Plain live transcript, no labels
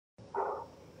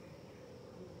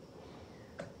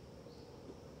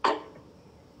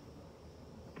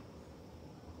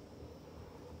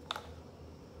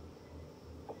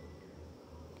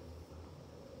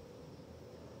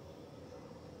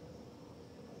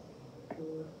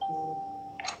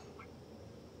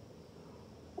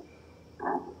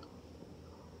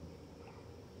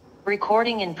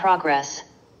Recording in progress.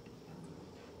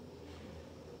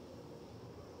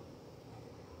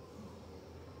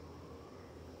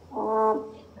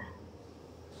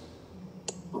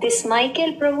 This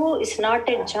Michael Prabhu is not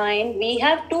a joint. We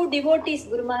have two devotees,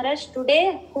 Guru Maharaj.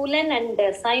 Today, Kulan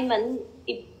and Simon,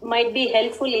 it might be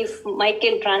helpful if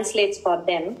Michael translates for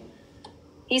them.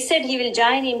 He said he will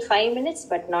join in 5 minutes,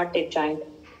 but not a joint.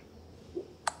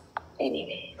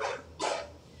 Anyway.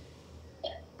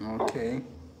 Okay.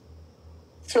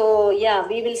 So, yeah,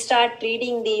 we will start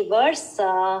reading the verse.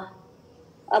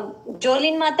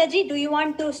 Jolene Mataji, do you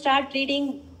want to start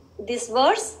reading this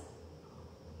verse?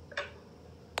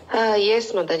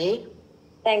 Yes, Mataji.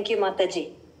 Thank you,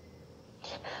 Mataji.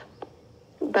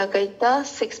 Bhagavata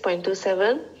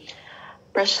 6.27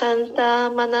 Prashanta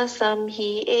manasam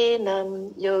hi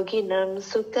enam yoginam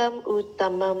sukam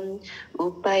uttamam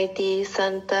upaiti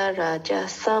santa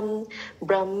rajasam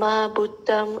brahma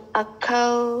bhuttam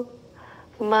akal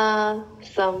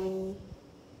masam.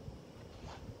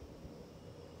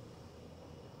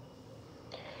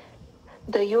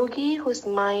 The yogi whose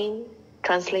mind,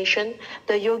 translation,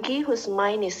 the yogi whose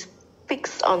mind is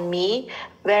fixed on me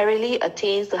verily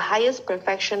attains the highest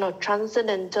perfection of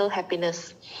transcendental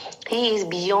happiness. He is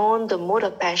beyond the mode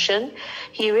of passion.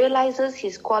 He realizes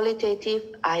his qualitative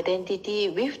identity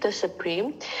with the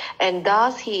Supreme, and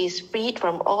thus he is freed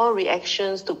from all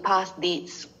reactions to past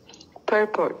deeds.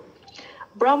 Purport.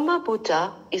 Brahma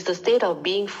Bhuta is the state of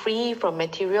being free from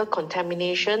material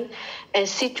contamination and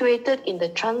situated in the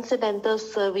transcendental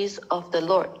service of the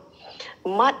Lord.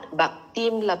 Mat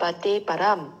Bhaktim Labate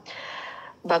Param.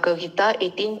 Bhagavad Gita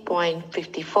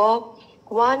 18.54.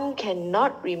 One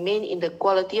cannot remain in the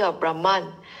quality of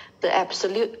Brahman, the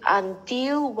Absolute,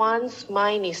 until one's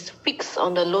mind is fixed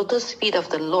on the lotus feet of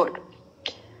the Lord.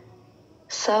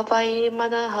 Savai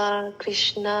Manaha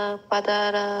Krishna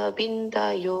Padara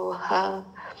Vindayoha.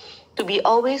 To be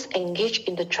always engaged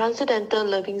in the transcendental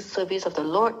loving service of the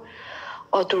Lord,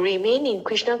 or to remain in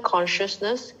Krishna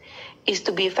consciousness, is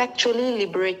to be effectually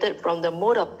liberated from the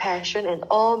mode of passion and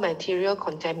all material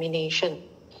contamination.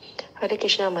 Hare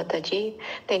Krishna Mataji,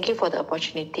 thank you for the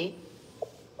opportunity.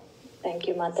 Thank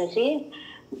you, Mataji.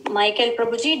 Michael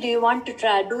Prabhuji, do you want to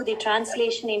do the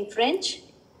translation in French?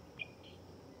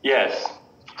 Yes.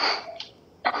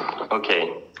 Ok.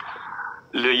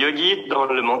 Le yogi dont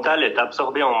le mental est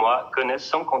absorbé en moi connaît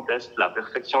sans conteste la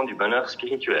perfection du bonheur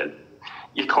spirituel.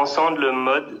 Il transcende le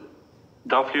mode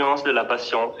d'influence de la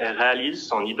passion et réalise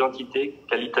son identité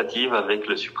qualitative avec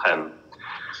le Suprême,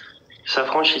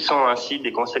 s'affranchissant ainsi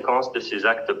des conséquences de ses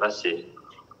actes passés.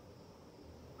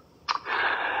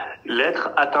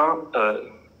 L'être atteint...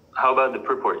 how about the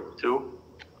purport too?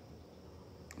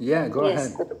 Yeah, go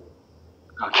ahead.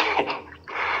 Okay.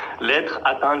 L'être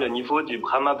atteint le niveau du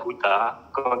Brahma Bhuta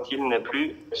quand il n'est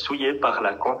plus souillé par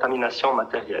la contamination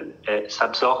matérielle et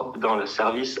s'absorbe dans le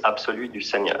service absolu du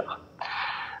Seigneur.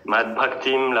 Mad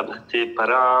Bhaktim Labhate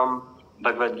Param,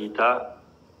 Bhagavad Gita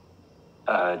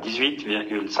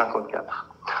 18,54.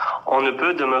 On ne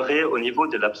peut demeurer au niveau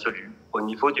de l'absolu, au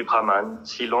niveau du Brahman,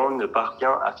 si l'on ne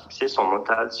parvient à fixer son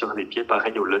mental sur les pieds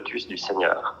pareils au lotus du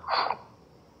Seigneur.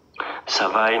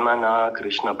 Savaimana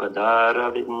Krishna Padara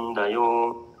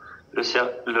Vindayo.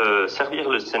 Servir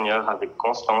le Seigneur avec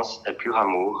constance et pur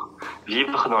amour,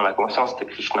 vivre dans la conscience de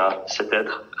Krishna, c'est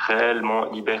être réellement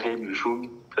libéré du joug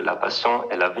de la passion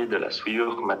et lavé de la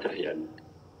souillure matérielle.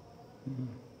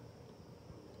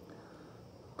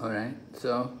 All right,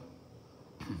 so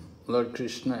Lord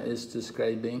Krishna is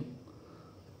describing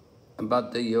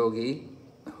about the yogi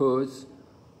who's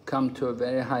come to a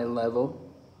very high level.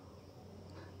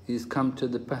 He's come to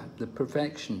the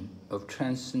perfection of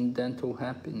transcendental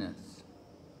happiness.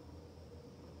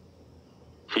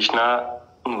 Krishna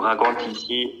nous raconte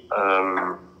ici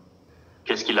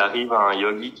qu'est-ce qu'il arrive à un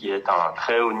yogi qui est à un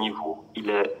très haut niveau.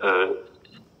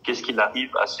 Qu'est-ce qu'il arrive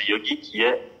à ce yogi qui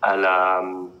est à la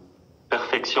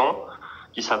perfection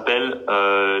qui s'appelle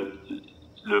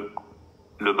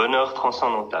le bonheur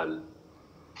transcendantal.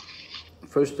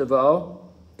 First of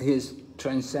all, he's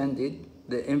transcended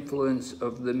the influence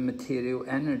of the material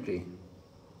energy.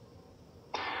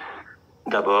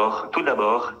 Tout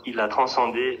d'abord, il a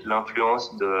transcendé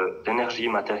l'influence de l'énergie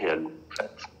matérielle. En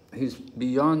fait. He's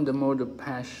beyond the mode of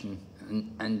passion,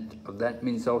 and that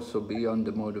means also beyond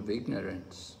the mode of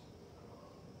ignorance.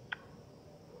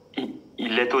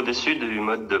 Il est au-dessus du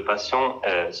mode de passion,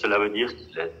 et cela veut dire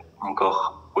qu'il est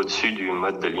encore au-dessus du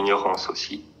mode de l'ignorance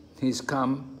aussi. He's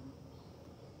come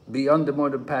beyond the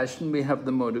mode of passion, we have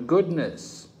the mode of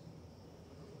goodness.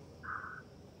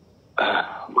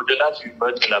 Au-delà du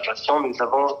mode de la passion, nous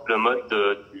avons le mode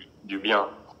du bien.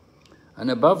 And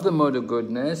above the mode of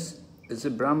goodness, is the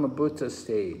Brahma-bhuta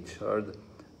stage, or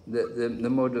the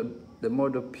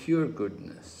mode of pure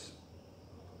goodness.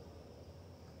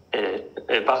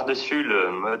 Et par-dessus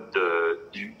le mode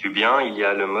du bien, il y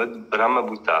a le mode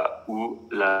Brahma-bhuta, ou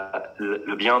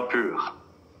le bien pur.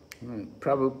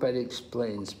 Prabhupada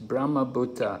explains,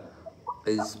 Brahma-bhuta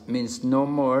means no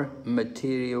more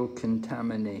material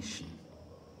contamination.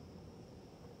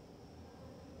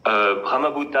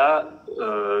 Brahma-bhuta,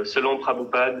 selon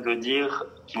Prabhupada, veut dire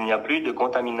qu'il n'y a plus de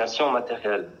contamination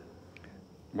matérielle.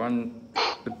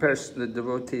 The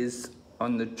devotees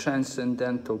on the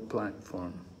transcendental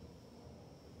platform.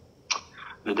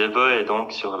 Le dévot est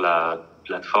donc sur la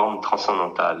plateforme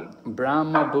transcendantale.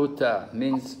 Brahma-bhuta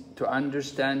means to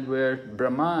understand we're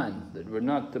Brahman, that we're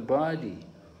not the body,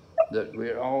 that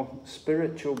we're all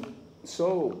spiritual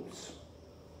souls.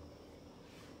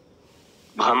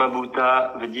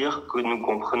 Brahma-bhuta veut dire que nous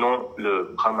comprenons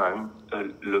le Brahman,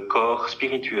 le corps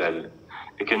spirituel,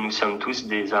 et que nous sommes tous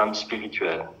des âmes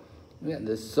spirituelles. Yeah,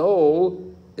 the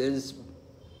soul is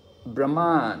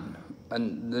Brahman,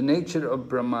 and the nature of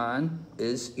Brahman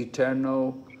is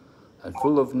eternal and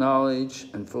full of knowledge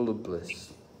and full of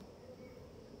bliss.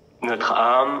 Notre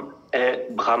âme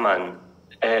est Brahman,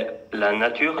 et la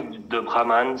nature de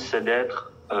Brahman, c'est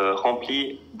d'être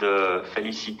rempli de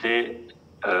félicité.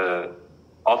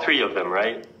 All three of them,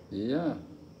 right? Yeah.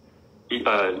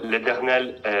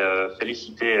 L'éternel est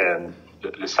félicité,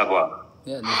 le savoir.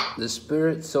 Yeah, the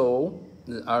spirit soul,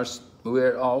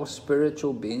 we're all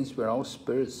spiritual beings, we're all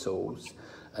spirit souls,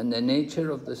 and the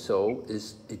nature of the soul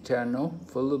is eternal,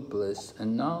 full of bliss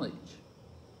and knowledge.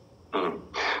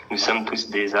 Nous sommes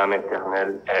tous des âmes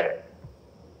éternelles, et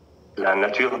la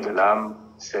nature de l'âme,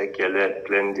 c'est qu'elle est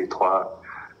pleine des trois.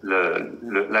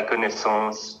 La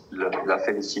connaissance, la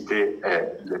félicité et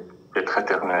l'être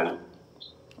éternel.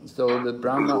 So the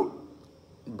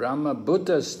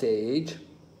Brahma-bhuta stage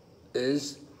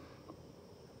is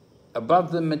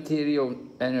above the material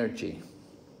energy.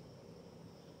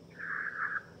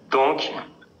 Donc,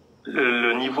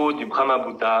 le niveau du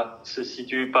Brahma-bhuta se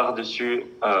situe par-dessus,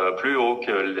 plus haut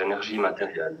que l'énergie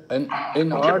matérielle. And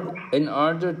in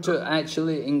order to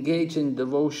actually engage in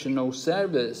devotional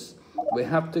service, we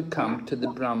have to come to the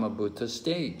Brahma-bhuta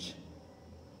stage.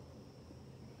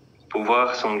 Pour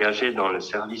pouvoir s'engager dans le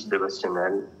service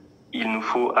dévotionnel, il nous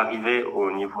faut arriver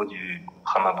au niveau du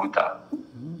Brahma-bhuta.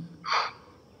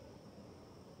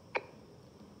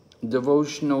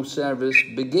 Devotional service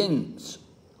begins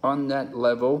on that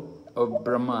level of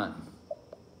Brahman.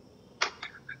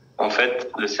 En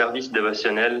fait, le service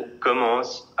dévotionnel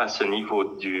commence à ce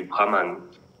niveau du Brahman.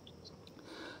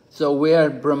 So we are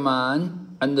Brahman,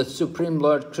 and the Supreme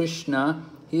Lord Krishna,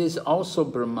 he is also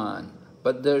Brahman,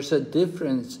 but there's a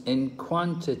difference in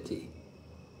quantity.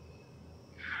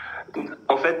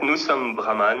 En fait, nous sommes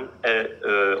Brahman, et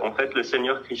en fait, le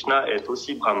Seigneur Krishna est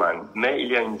aussi Brahman, mais il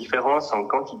y a une différence en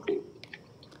quantité.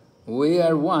 We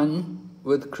are one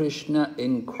with Krishna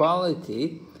in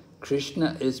quality.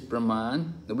 Krishna is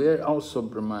Brahman, we are also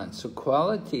Brahman. So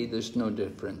quality, there's no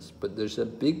difference, but there's a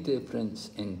big difference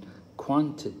in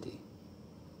quantity.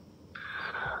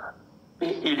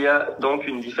 Il y a donc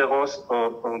une différence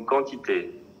en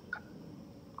quantité.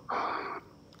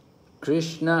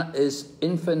 Krishna is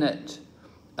infinite,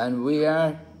 and we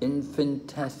are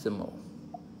infinitesimal.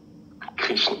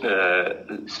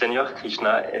 Seigneur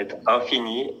Krishna est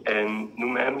infini et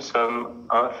nous-mêmes sommes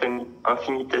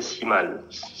infinitésimales.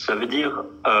 Ça veut dire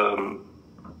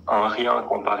en rien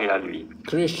comparé à lui.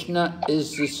 Krishna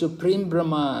is the supreme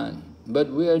Brahman, but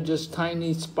we are just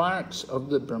tiny sparks of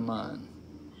the Brahman.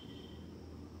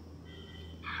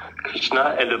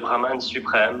 Krishna est le Brahman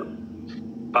suprême.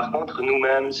 Par contre,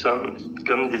 nous-mêmes sommes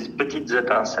comme des petites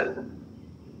étincelles.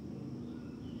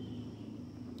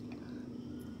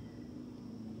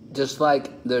 Just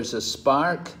like there's a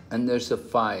spark and there's a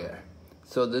fire.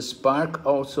 So the spark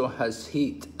also has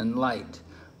heat and light,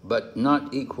 but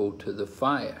not equal to the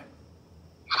fire.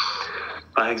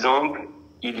 Par exemple,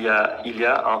 il y a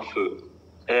un feu.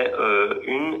 Et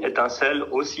une étincelle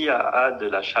aussi a de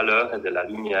la chaleur et de la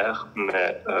lumière,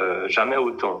 mais jamais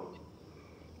autant.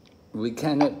 We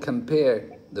cannot compare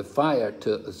the fire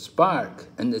to a spark,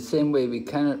 in the same way we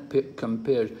cannot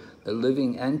compare the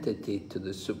living entity to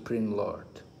the Supreme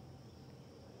Lord.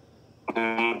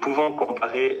 Nous pouvons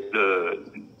comparer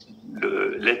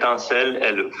l'étincelle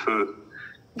et le feu.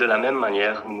 De la même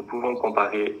manière, nous pouvons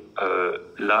comparer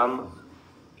l'âme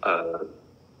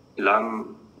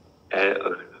et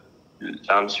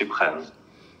l'âme suprême.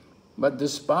 But the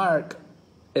spark,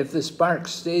 if the spark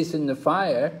stays in the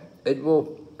fire, it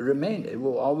will remain, it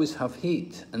will always have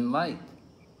heat and light.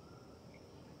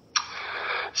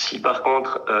 Si par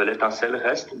contre l'étincelle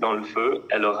reste dans le feu,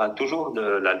 elle aura toujours de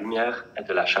la lumière et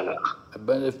de la chaleur.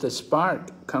 But if the spark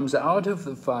comes out of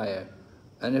the fire,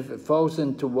 and if it falls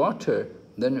into water,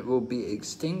 then it will be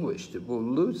extinguished. It will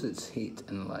lose its heat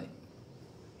and light.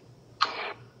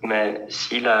 Mais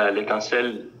si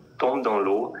l'étincelle tombe dans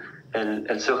l'eau,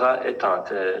 elle sera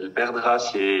éteinte, elle perdra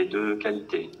ses deux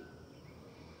qualités.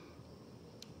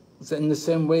 So in the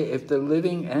same way, if the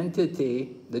living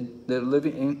entity,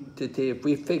 if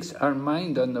we fix our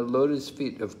mind on the lotus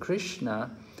feet of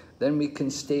Krishna, then we can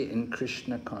stay in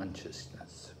Krishna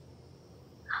consciousness.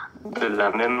 De la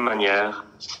même manière,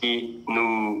 si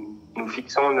nous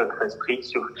fixons notre esprit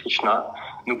sur Krishna,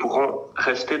 nous pourrons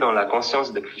rester dans la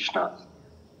conscience de Krishna.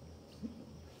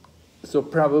 So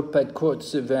Prabhupada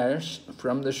quotes a verse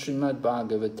from the Srimad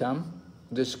Bhagavatam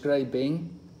describing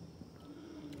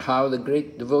how the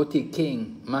great devotee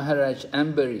king Maharaj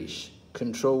Ambarish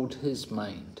controlled his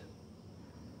mind.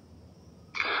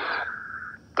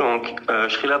 Donc,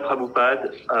 Srila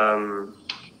Prabhupada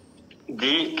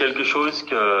dit quelque chose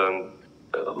que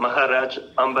Maharaj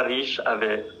Ambarish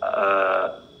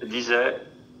disait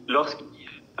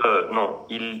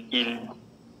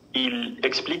il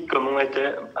explique comment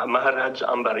était Maharaj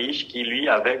Ambarish qui lui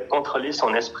avait contrôlé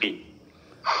son esprit.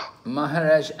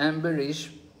 Maharaj Ambarish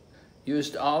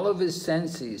used all of his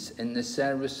senses in the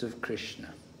service of Krishna.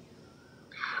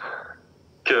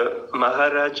 Que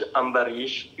Maharaj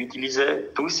Ambarish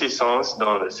utilisait tous ses sens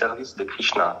dans le service de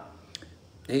Krishna.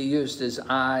 He used his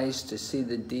eyes to see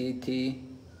the deity.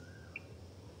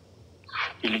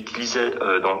 Il utilisait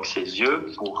donc ses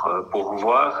yeux pour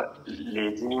voir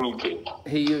les divinités.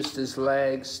 He used his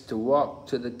legs to walk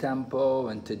to the temple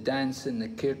and to dance in the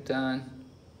kirtan.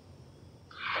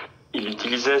 Il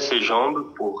utilisait ses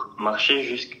jambes pour marcher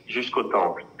jusqu'au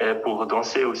temple et pour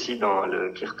danser aussi dans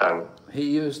le kirtan. He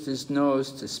used his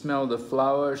nose to smell the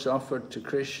flowers offered to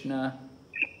Krishna.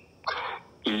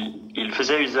 Il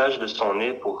faisait usage de son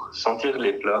nez pour sentir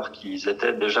les fleurs qui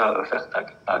étaient déjà offertes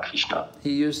à Krishna.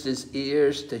 He used his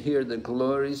ears to hear the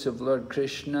glories of Lord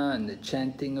Krishna and the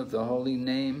chanting of the holy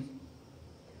name.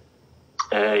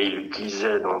 Et il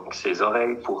utilisait donc ses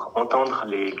oreilles pour entendre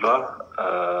les gloires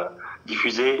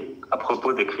diffusées à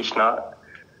propos de Krishna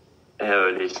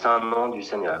et les saints noms du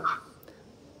Seigneur.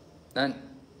 And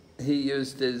he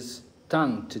used his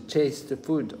tongue to taste the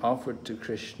food offered to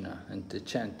Krishna and to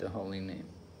chant the holy name.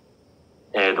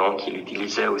 Et donc il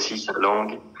utilisait aussi sa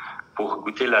langue pour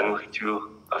goûter la nourriture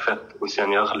offerte au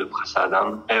Seigneur, le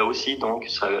prasadam, et aussi donc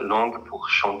sa langue pour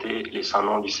chanter les saints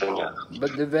noms du Seigneur.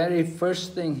 But the very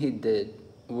first thing he did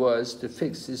was to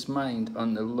fix his mind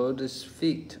on the lotus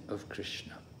feet of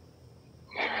Krishna.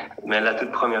 Mais la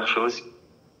toute première chose,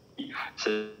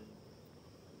 c'est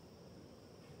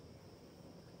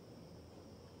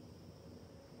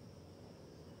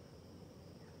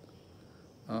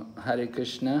Hare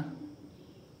Krishna.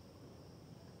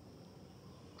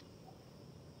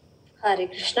 Hare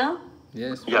Krishna.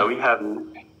 Yes. Yeah, we have.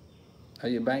 Are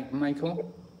you back,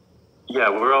 Michael? Yeah,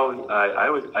 we're all.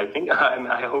 I think.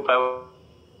 I hope I.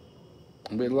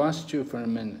 We lost you for a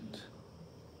minute.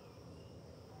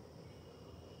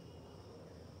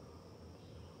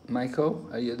 Michael,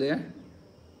 are you there?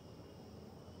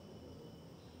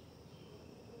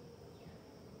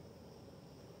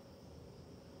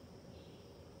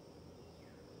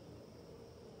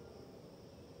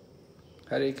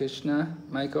 Hare Krishna,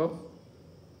 Michael.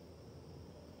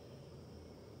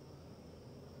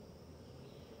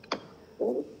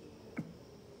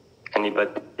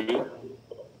 Anybody?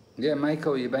 Yeah,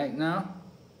 Michael, you back now?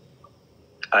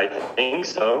 I think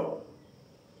so.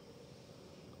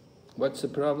 What's the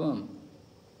problem?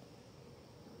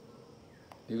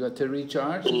 You got to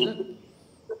recharge, is it?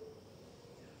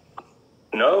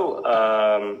 No,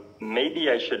 maybe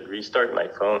I should restart my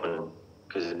phone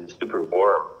because it's super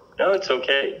warm. No, it's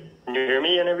okay. Can you hear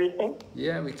me and everything?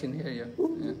 Yeah, we can hear you.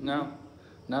 Yeah,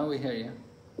 now we hear you.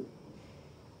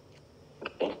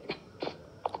 Okay.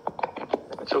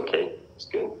 It's okay. It's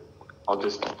good. I'll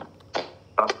just...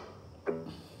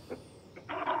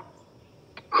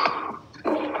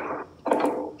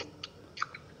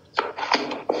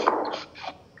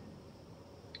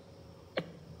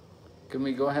 Can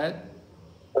we go ahead?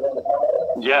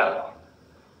 Yeah.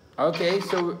 Okay,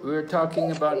 so we're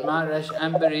talking about Maharaj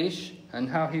Ambarish and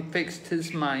how he fixed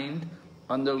his mind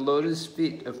on the lotus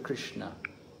feet of Krishna.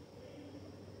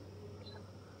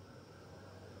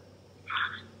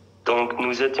 Donc,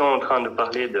 nous étions en train de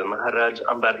parler de Maharaj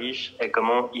Ambarish et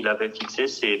comment il avait fixé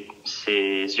ses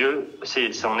yeux,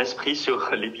 son esprit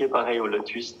sur les pieds pareils au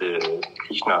lotus de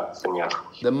Krishna, Seigneur.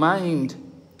 The mind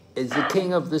is the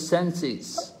king of the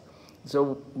senses.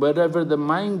 So whatever the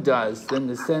mind does, then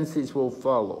the senses will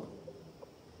follow.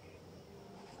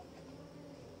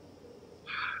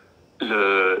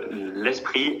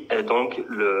 L'esprit est donc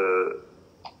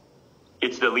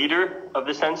it's the leader of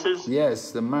the senses?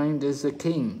 Yes, the mind is the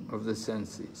king of the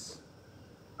senses.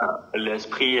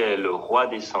 L'esprit est le roi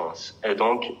des sens. Et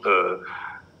donc,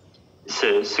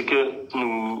 c'est ce que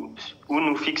où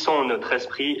nous fixons notre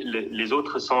esprit, les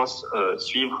autres sens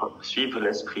suivent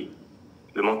l'esprit,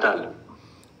 le mental.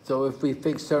 So if we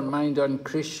fix our mind on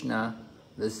Krishna,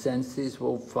 the senses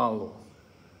will follow.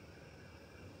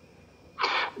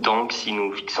 Donc, si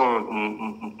nous fixons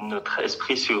notre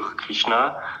esprit sur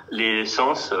Krishna, les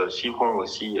sens suivront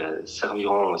aussi,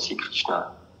 serviront aussi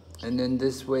Krishna. And in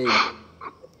this way,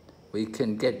 we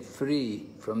can get free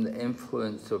from the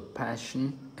influence of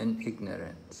passion and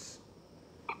ignorance.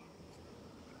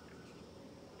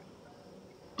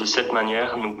 De cette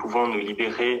manière, nous pouvons nous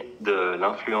libérer de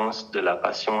l'influence de la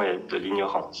passion et de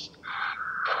l'ignorance.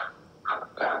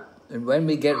 And when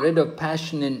we get rid of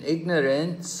passion and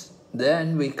ignorance,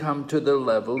 then we come to the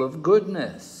level of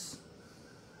goodness.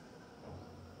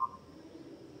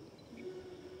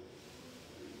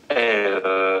 Et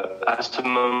à ce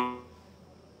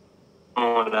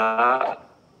moment-là,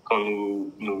 quand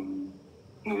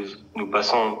nous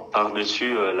passons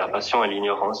par-dessus la passion et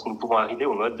l'ignorance, nous pouvons arriver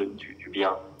au mode du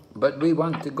bien. But we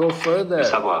want to go further. Le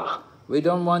savoir. We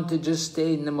don't want to just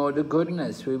stay in the mode of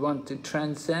goodness. We want to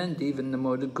transcend even the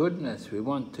mode of goodness. We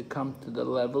want to come to the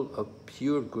level of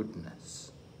pure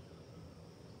goodness.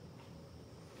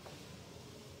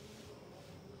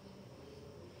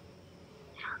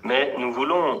 Mais nous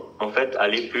voulons en fait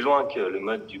aller plus loin que le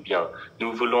mode du bien.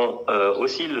 Nous voulons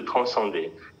aussi le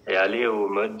transcender et aller au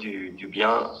mode du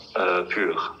bien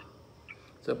pur.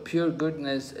 So pure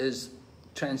goodness is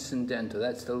transcendental.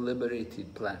 That's the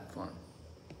liberated platform.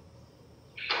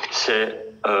 C'est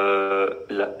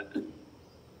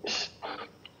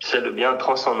le bien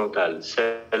transcendantal,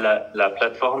 c'est la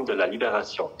plateforme de la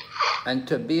libération. And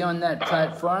to be on that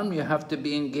platform, you have to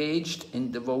be engaged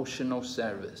in devotional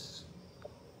service.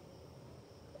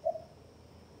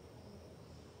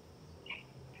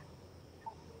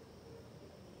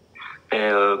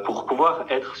 Et pour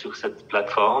pouvoir être sur cette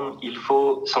plateforme, il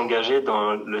faut s'engager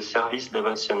dans le service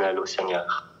dévotionnel au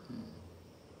Seigneur.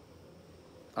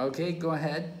 Okay, go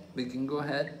ahead. We can go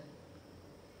ahead.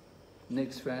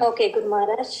 Next verse. Okay, Guru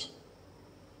Maharaj.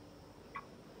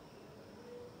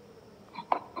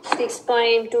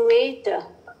 6.28.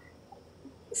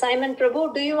 Simon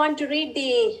Prabhu, do you want to read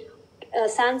the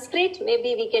Sanskrit?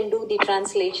 Maybe we can do the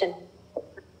translation.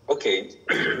 Okay.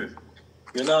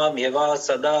 Yunamyeva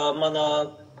sada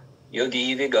mana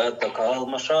yogi vigata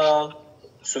kalmasha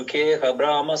sukheha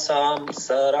brahmasam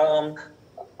saram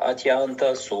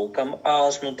atyanta sukam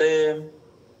asnute.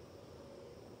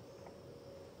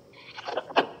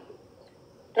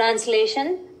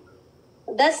 Translation.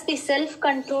 Thus the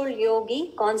self-controlled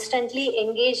yogi, constantly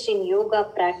engaged in yoga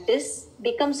practice,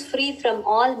 becomes free from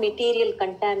all material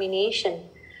contamination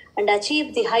and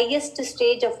achieves the highest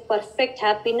stage of perfect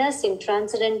happiness in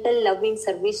transcendental loving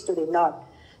service to the Lord.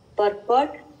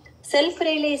 Purport.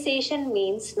 Self-realization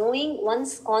means knowing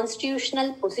one's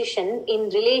constitutional position in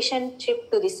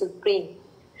relationship to the Supreme.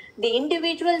 The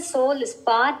individual soul is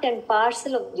part and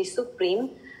parcel of the Supreme,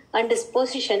 and his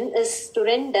position is to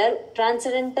render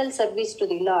transcendental service to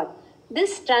the Lord.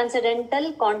 This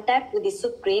transcendental contact with the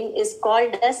Supreme is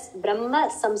called as Brahma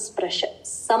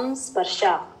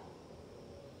Samsparsha.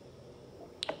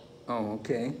 Oh,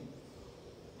 okay.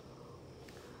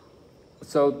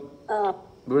 So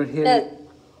we're here.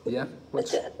 Yeah.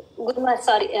 What's...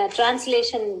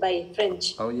 Translation by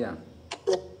French. Oh, yeah.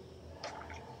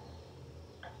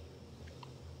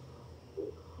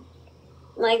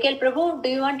 Michael Prabhu, do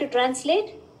you want to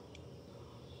translate?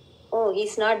 Oh,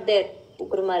 he's not there.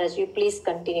 Guru Maharaj, you please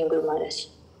continue, Guru Maharaj.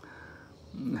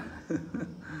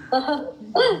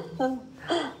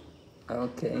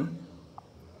 Okay.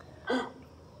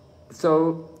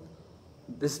 So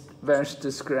this verse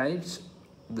describes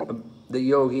the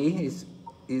yogi.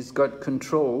 He's got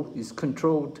control. He's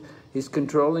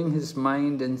controlling his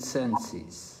mind and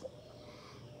senses.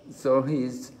 So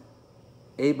he's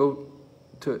able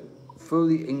to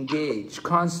fully engage,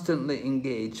 constantly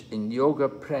engage in yoga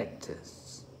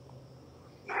practice.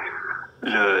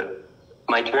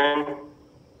 My turn?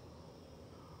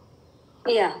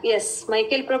 Yeah, yes.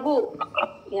 Michael Prabhu.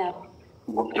 Yeah.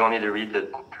 You want me to read the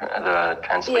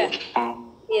translation? Yeah.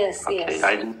 Yes, okay. yes.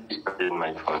 I didn't put it in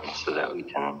my phone so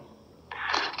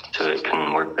it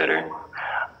can work better.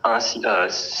 Ainsi,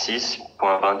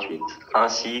 6.28.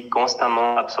 Ainsi,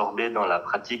 constamment absorbé dans la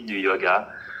pratique du yoga,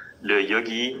 le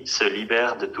yogi se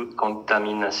libère de toute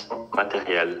contamination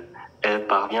matérielle et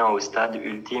parvient au stade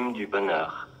ultime du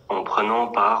bonheur, en prenant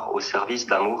part au service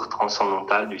d'amour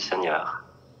transcendantal du Seigneur.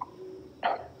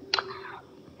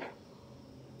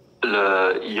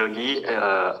 Le yogi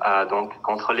a donc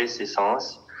contrôlé ses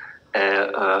sens et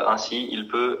ainsi il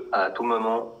peut à tout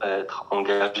moment être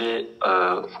engagé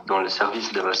dans le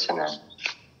service dévotionnel.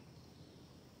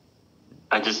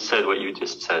 I just said what you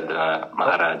just said,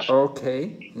 Maharaj.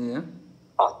 Okay, yeah.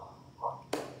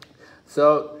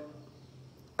 So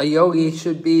a yogi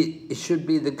should be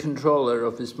the controller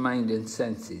of his mind and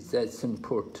senses. That's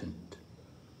important.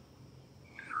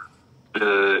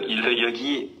 Le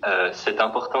yogi, c'est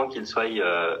important qu'il soit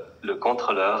le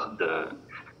contrôleur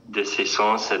de ses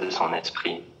sens et de son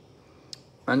esprit.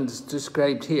 And it's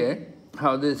described here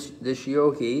how this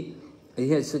yogi, he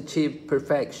has achieved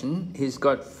perfection. He's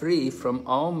got free from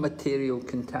all material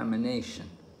contamination.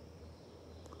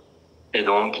 Et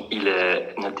donc, il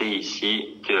est noté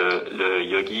ici que le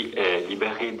yogi est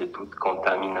libéré de toute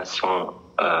contamination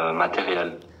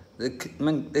matérielle.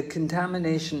 The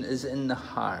contamination is in the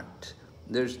heart.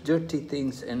 There's dirty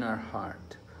things in our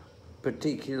heart,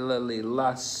 particularly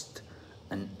lust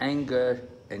and anger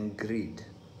and greed.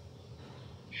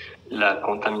 La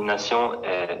contamination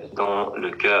est dans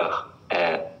le cœur.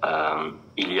 Et,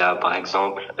 il y a par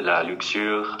exemple la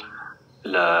luxure,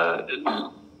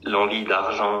 l'envie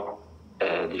d'argent,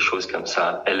 et des choses comme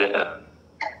ça,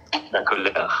 la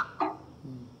colère.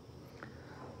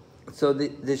 So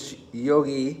this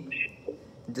yogi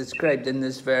described in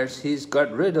this verse, he's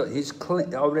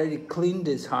already cleaned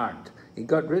his heart. He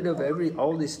got rid of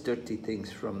all these dirty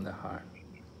things from the heart.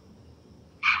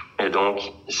 Et donc,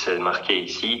 c'est marqué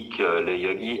ici que le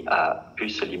yogi a pu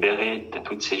se libérer de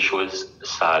toutes ces choses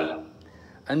sales.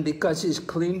 And because he's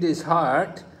cleaned his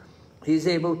heart, he's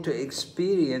able to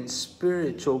experience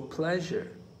spiritual pleasure.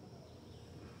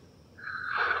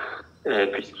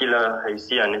 Et puisqu'il a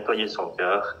réussi à nettoyer son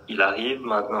cœur, il arrive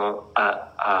maintenant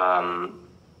à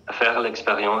faire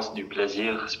l'expérience du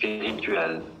plaisir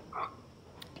spirituel.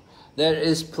 There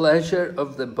is pleasure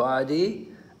of the body,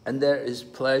 and there is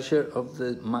pleasure of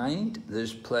the mind,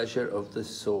 there's pleasure of the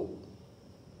soul.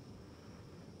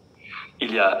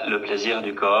 Il y a le plaisir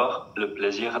du corps, le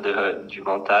plaisir du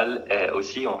mental et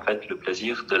aussi en fait le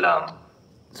plaisir de l'âme.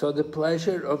 So the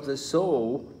pleasure of the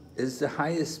soul is the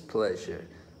highest pleasure,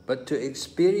 but to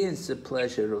experience the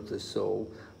pleasure of the soul,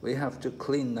 we have to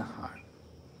clean the heart.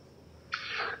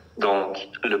 Donc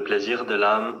le plaisir de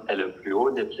l'âme est le plus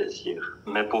haut des plaisirs,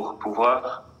 mais pour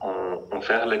pouvoir en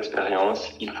faire l'expérience,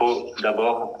 il faut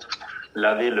d'abord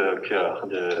laver le cœur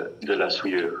de la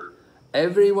souillure.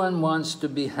 Everyone wants to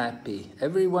be happy.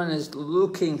 Everyone is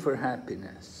looking for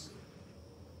happiness.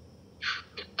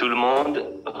 Tout le monde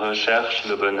recherche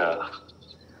le bonheur.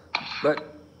 But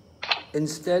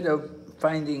instead of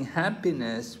finding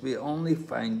happiness, we only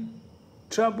find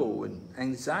trouble and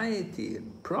anxiety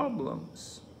and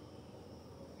problems.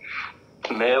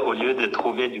 Mais au lieu de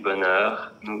trouver du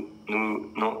bonheur, nous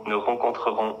ne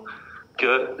rencontrerons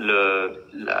que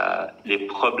les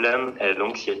problèmes et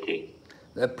l'anxiété.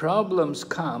 The problems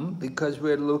come because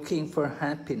we're looking for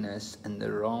happiness in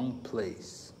the wrong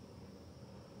place.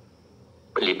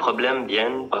 Les problèmes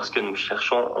viennent parce que nous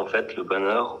cherchons en fait le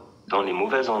bonheur dans les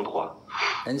mauvais endroits.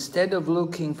 Instead of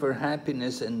looking for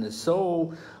happiness in the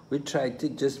soul, we try to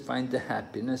just find the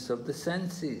happiness of the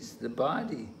senses, the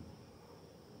body.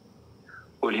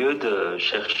 Au lieu de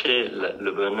chercher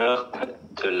le bonheur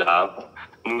de l'âme,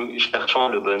 nous cherchons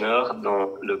le bonheur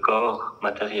dans le corps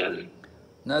matériel.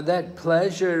 Now that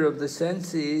pleasure of the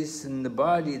senses and the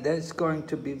body, that's going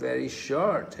to be very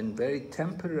short and very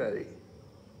temporary.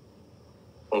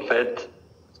 En fait,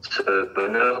 ce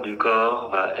bonheur du corps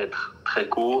va être très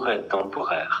court et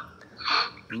temporaire.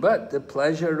 But the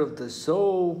pleasure of the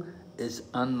soul is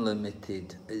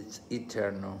unlimited, it's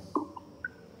eternal.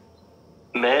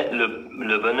 Mais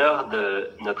le bonheur de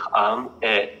notre âme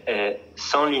est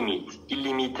sans limite,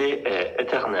 illimité et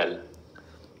éternel.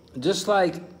 Just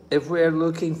like if we're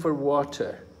looking for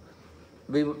water,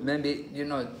 maybe,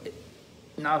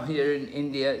 now here in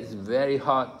India it's very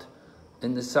hot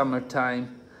in the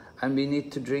summertime and we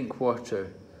need to drink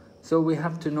water. So we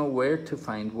have to know where to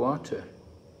find water.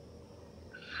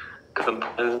 Comme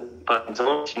par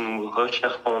exemple, si nous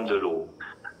recherchons de l'eau.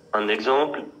 Un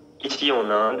exemple, ici en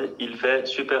Inde, il fait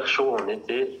super chaud en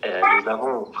été et nous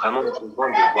avons vraiment besoin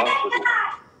de boire de l'eau.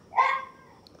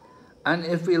 And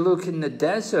if we look in the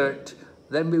desert,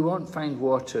 then we won't find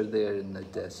water there in the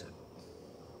desert.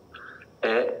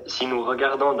 Et si nous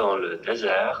regardons dans le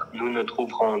désert, nous ne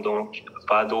trouverons donc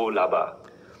pas d'eau là-bas.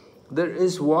 There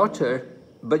is water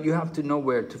but you have to know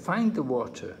where to find the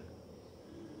water.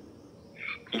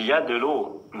 Il y a de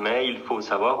l'eau, mais il faut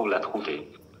savoir où la trouver.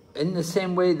 In the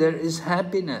same way, there is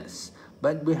happiness,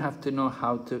 but we have to know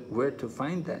where to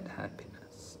find that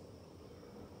happiness.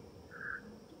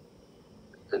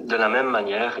 De la même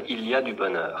manière, il y a du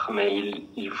bonheur, mais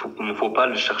il ne faut pas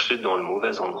le chercher dans le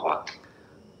mauvais endroit.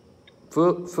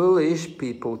 Foolish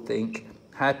people think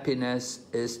happiness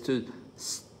is to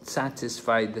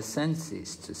satisfy the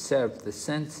senses, to serve the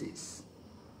senses.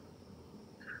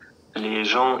 Les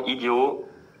gens idiots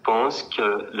pensent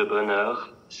que le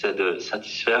bonheur, c'est de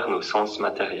satisfaire nos sens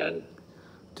matériels.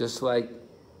 Just like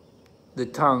the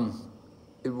tongue,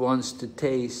 it wants to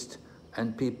taste,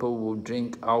 and people will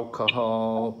drink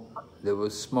alcohol, they will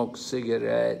smoke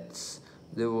cigarettes,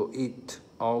 they will eat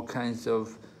all kinds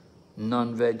of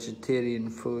non-vegetarian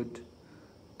food,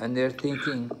 and they're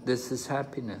thinking this is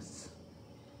happiness.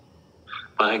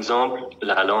 Par exemple,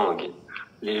 la langue.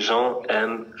 Les gens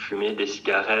aiment fumer des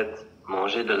cigarettes,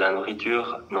 manger de la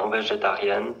nourriture non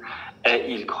végétarienne,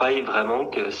 et ils croient vraiment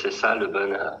que c'est ça le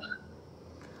bonheur.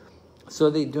 So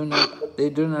they do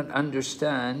not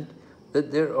understand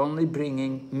that they're only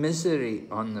bringing misery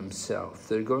on themselves.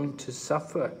 They're going to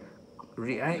suffer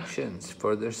reactions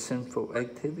for their sinful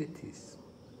activities.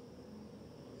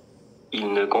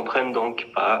 Ils ne comprennent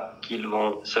donc pas qu'ils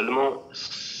vont seulement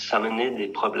s'amener des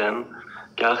problèmes,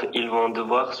 car ils vont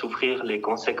devoir souffrir les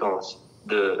conséquences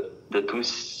de toutes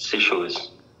ces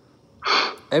choses.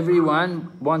 Everyone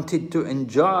wanted to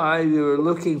enjoy, we were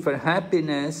looking for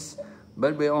happiness,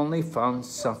 but we only found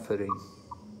suffering.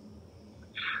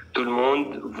 Tout le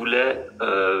monde voulait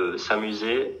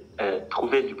s'amuser et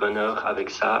trouver du bonheur avec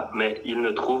ça, mais il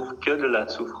ne trouve que de la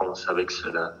souffrance avec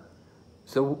cela.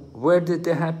 So where did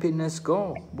the happiness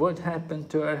go? What happened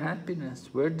to our happiness?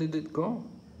 Where did it go?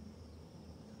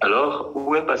 Alors,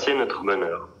 où est passé notre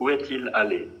bonheur? Où est-il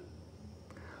allé?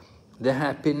 The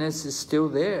happiness is still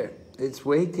there. It's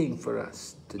waiting for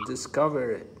us to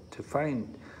discover it, to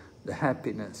find the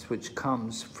happiness which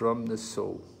comes from the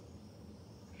soul.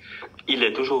 Il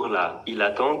est toujours là. Il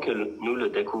attend que nous le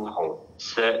découvrons.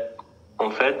 C'est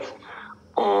en fait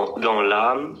dans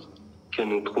l'âme que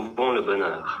nous trouvons le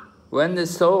bonheur. When the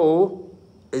soul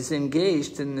is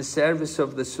engaged in the service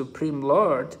of the Supreme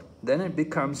Lord, then it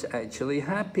becomes actually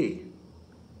happy.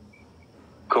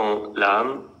 Quand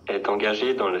l'âme est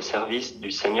engagée dans le service du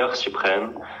Seigneur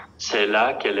suprême, c'est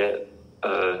là qu'elle est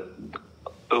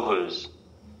heureuse.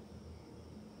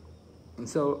 And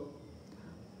so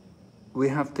we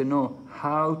have to know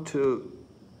how to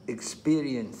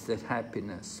experience the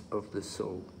happiness of the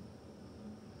soul.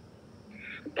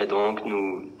 Et donc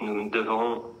nous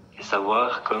devons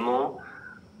savoir comment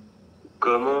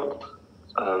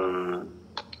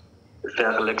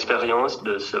faire l'expérience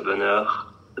de ce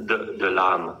bonheur de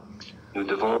l'âme. Nous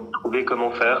devons trouver comment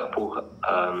faire pour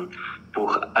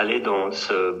aller dans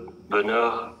ce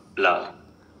bonheur-là.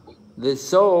 The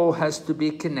soul has to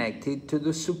be connected to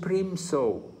the Supreme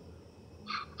Soul.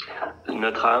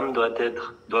 Notre âme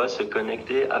doit se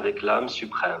connecter avec l'âme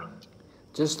suprême.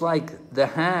 Just like the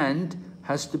hand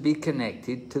has to be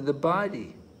connected to the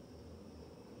body.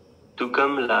 Tout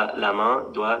comme la main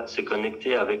doit se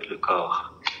connecter avec le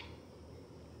corps.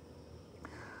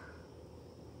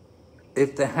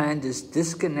 If the hand is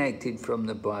disconnected from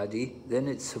the body, then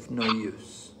it's of no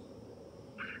use.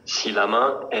 Si la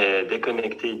main est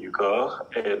déconnectée du corps,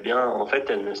 eh bien, en fait,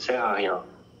 elle ne sert à rien.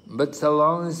 But so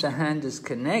long as the hand is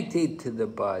connected to the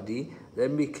body,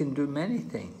 then we can do many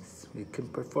things. We can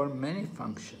perform many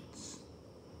functions.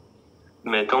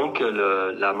 Mais tant que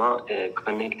la main est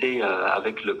connectée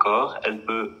avec le corps, elle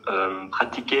peut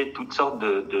pratiquer toutes sortes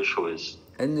de choses.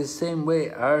 In the same way,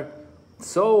 our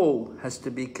soul has to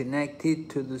be connected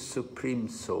to the Supreme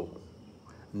Soul.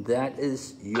 That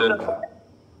is yoga.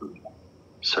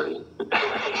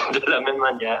 De la même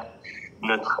manière,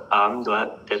 notre âme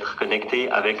doit être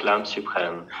connectée avec l'âme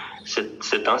suprême.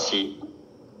 C'est ainsi.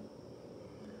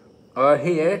 Or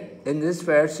here, in this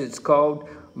verse, it's called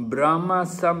Brahma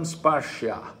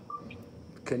Samsparsha,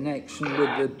 connection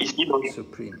with the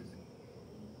Supreme.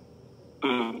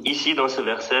 Ici, dans ce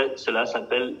verset, cela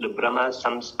s'appelle le Brahma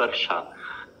Samsparsha.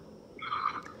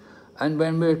 And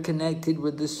when we're connected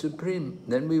with the Supreme,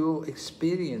 then we will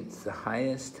experience the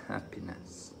highest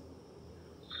happiness.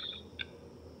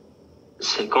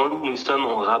 C'est quand nous sommes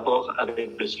en rapport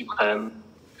avec le Suprême,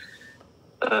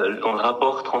 en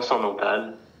rapport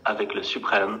transcendantal avec le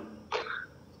Suprême,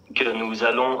 que nous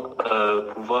allons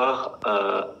pouvoir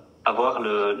avoir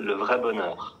le vrai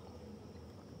bonheur.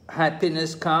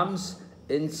 Happiness comes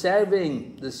in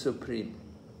serving the Supreme.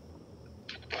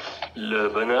 Le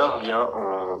bonheur vient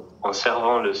en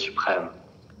servant le Suprême.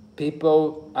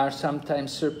 People are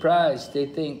sometimes surprised. They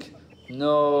think,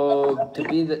 no, to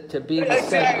be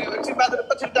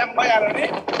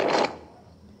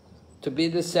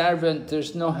the servant,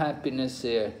 there's no happiness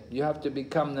there. You have to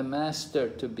become the master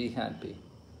to be happy.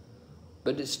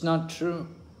 But it's not true.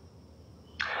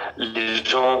 Les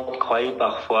gens croient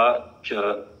parfois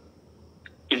que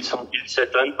ils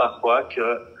s'étonnent parfois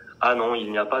que ah non,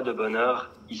 il n'y a pas de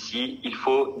bonheur ici. Il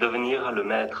faut devenir le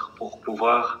maître pour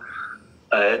pouvoir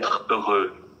être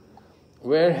heureux.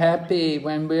 We're happy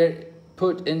when we're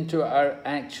put into our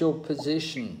actual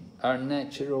position, our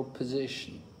natural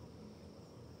position.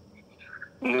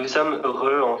 Nous sommes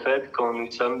heureux en fait quand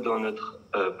nous sommes dans notre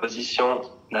position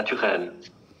naturelle.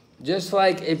 Just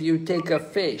like if you take a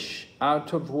fish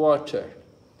out of water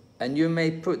and you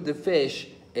may put the fish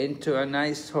into a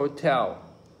nice hotel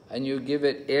and you give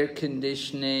it air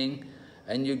conditioning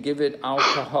and you give it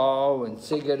alcohol and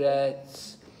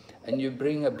cigarettes and you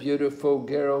bring a beautiful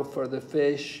girl for the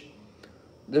fish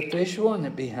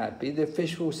won't be happy. The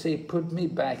fish will say, put me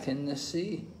back in the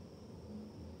sea.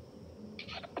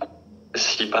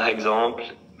 Si par exemple,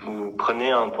 vous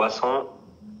prenez un poisson,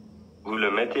 vous le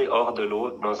mettez hors de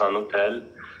l'eau dans un hôtel,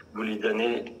 vous lui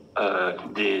donnez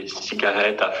des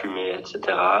cigarettes à fumer, etc.,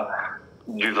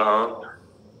 du vin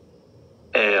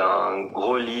et un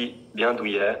gros lit bien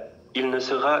douillet, il ne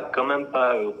sera quand même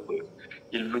pas heureux.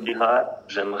 Il vous dira,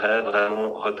 j'aimerais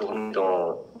vraiment retourner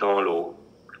dans l'eau.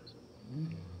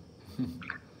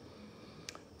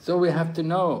 So we have to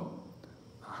know,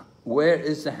 where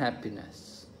is the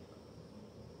happiness?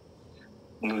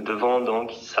 Nous devons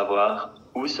donc savoir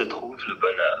où se trouve le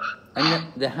bonheur.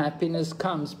 And the happiness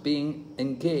comes being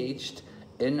engaged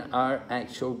in our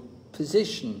actual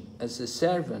position as a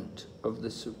servant of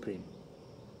the Supreme.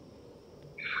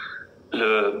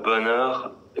 Le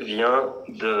bonheur vient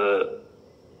de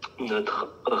notre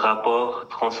rapport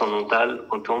transcendantal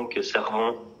en tant que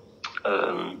servant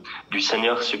du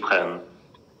Seigneur suprême.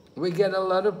 We get a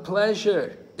lot of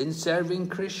pleasure in serving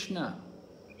Krishna.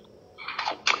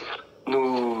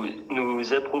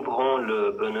 Nous éprouverons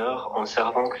le bonheur en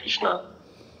servant Krishna.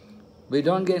 We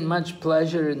don't get much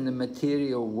pleasure in the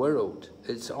material world.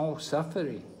 It's all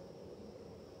suffering.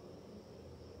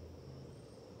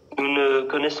 Nous ne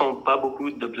connaissons pas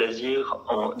beaucoup de plaisir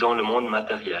dans le monde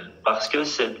matériel parce que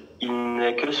il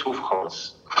n'est que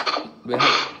souffrance.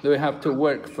 We have to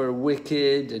work for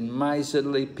wicked and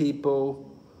miserly people.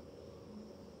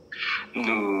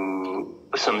 Nous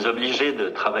sommes obligés de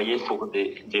travailler pour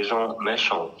des gens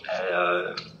méchants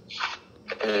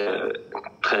et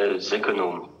très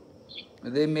économes.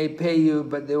 They may pay you,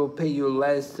 but they will pay you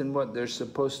less than what they're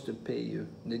supposed to pay you.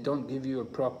 They don't give you a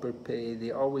proper pay. They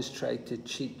always try to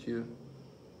cheat you.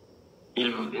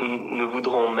 Ils ne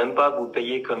voudront même pas vous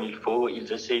payer comme il faut.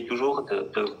 Ils essayent toujours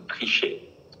de vous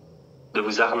tricher, de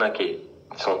vous arnaquer.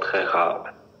 Ils sont très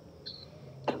rares.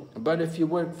 But if you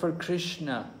work for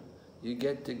Krishna, you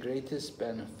get the greatest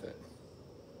benefit.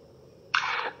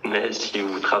 Mais si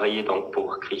vous travaillez donc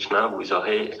pour Krishna, vous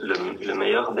aurez le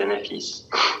meilleur bénéfice.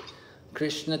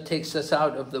 Krishna takes us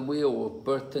out of the wheel of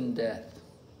birth and death.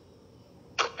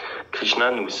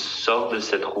 Krishna nous sort de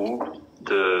cette roue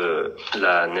de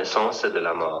la naissance et de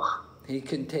la mort. He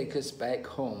can take us back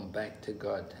home, back to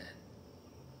Godhead.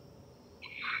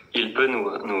 Il peut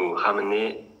nous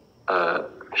ramener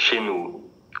chez nous,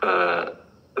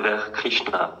 vers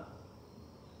Krishna.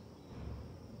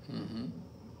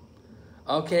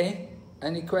 Okay,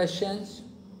 any questions?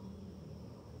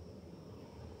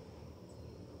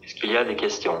 Est-ce qu'il y a des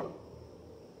questions?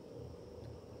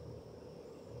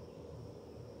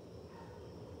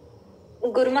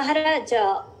 Guru Maharaj,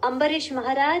 Ambarish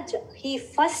Maharaj, he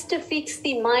first fixed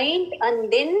the mind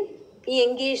and then he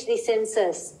engaged the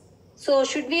senses. So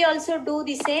should we also do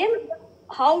the same?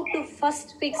 How to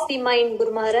first fix the mind,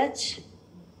 Guru Maharaj?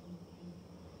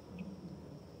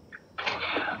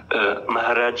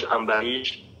 Maharaj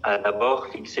Ambarish a d'abord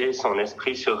fixé son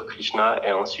esprit sur Krishna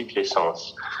et ensuite les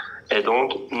sens. Et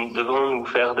donc, nous devons nous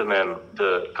faire de même,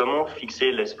 de comment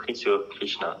fixer l'esprit sur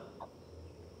Krishna.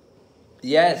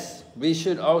 Yes, we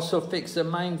should also fix the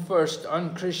mind first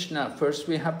on Krishna. First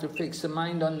we have to fix the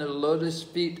mind on the lotus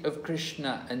feet of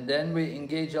Krishna, and then we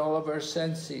engage all of our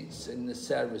senses in the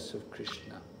service of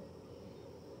Krishna.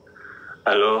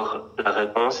 Alors, la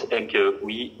réponse est que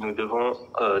oui, nous devons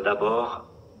d'abord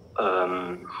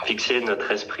fixer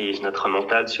notre esprit, notre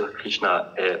mental sur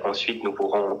Krishna, et ensuite nous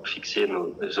pourrons fixer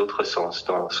nos autres sens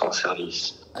dans son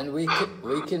service. And we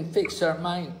can fix our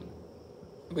mind.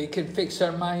 We can fix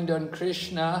our mind on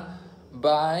Krishna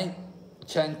by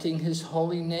chanting his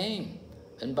holy name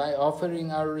and by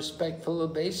offering our respectful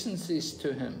obeisances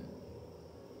to him.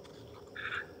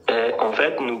 Et en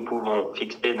fait, nous pouvons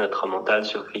fixer notre mental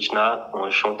sur Krishna en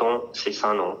chantant ses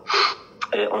saints noms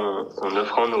et en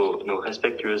offrant nos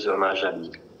respectueux hommages à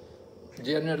lui.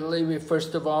 Generally, we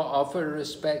first of all offer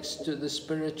respects to the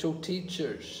spiritual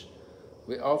teachers.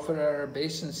 We offer our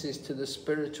obeisances to the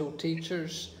spiritual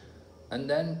teachers, and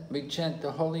then we chant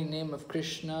the holy name of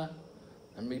Krishna,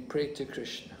 and we pray to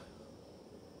Krishna.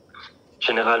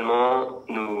 Généralement,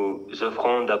 nous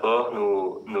offrons d'abord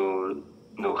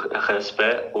nos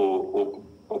respects au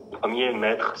premier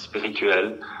maître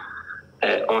spirituel,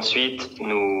 et ensuite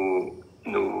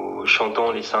nous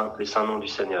chantons les saints noms du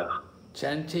Seigneur.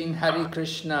 Chanting Hare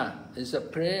Krishna is a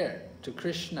prayer to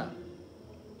Krishna.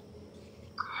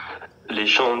 Les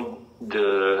chants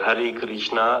de Hare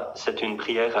Krishna, c'est une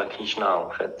prière à Krishna en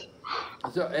fait.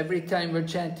 So every time we're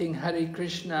chanting Hare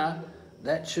Krishna,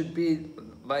 that should be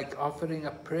like offering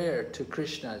a prayer to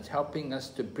Krishna. It's helping us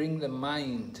to bring the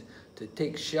mind to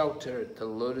take shelter at the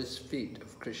lotus feet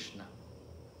of Krishna.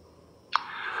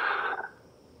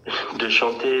 De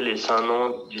chanter les saints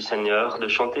noms du Seigneur, de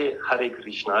chanter Hare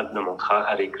Krishna, le mantra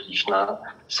Hare Krishna,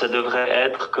 ça devrait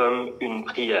être comme une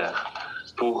prière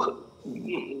pour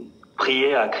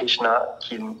prier à Krishna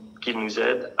qu'il nous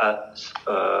aide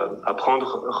à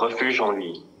prendre refuge en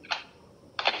lui.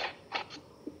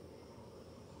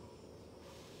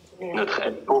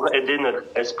 Pour aider notre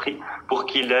esprit, pour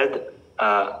qu'il aide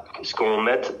à ce qu'on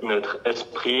mette notre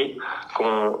esprit,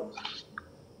 qu'on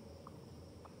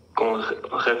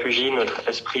réfugie notre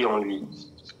esprit en lui.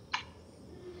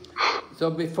 So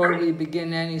before we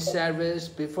begin any service,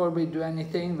 before we do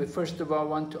anything, we first of all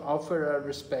want to offer our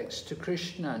respects to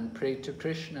Krishna and pray to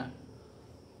Krishna.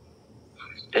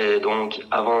 Et donc,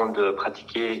 avant de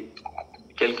pratiquer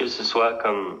quel que ce soit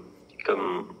comme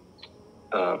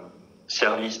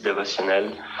service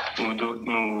dévotionnel,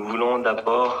 nous voulons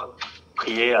d'abord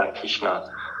prier à Krishna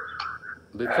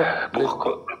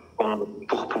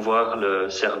pour pouvoir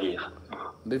le servir.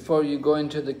 Before you go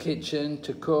into the kitchen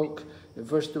to cook, you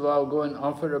first of all go and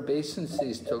offer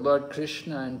obeisances to Lord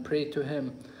Krishna and pray to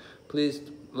him. Please,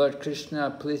 Lord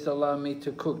Krishna, please allow me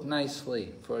to cook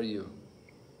nicely for you.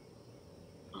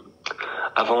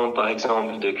 Avant, par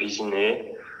exemple, de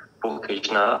cuisiner pour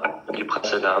Krishna, du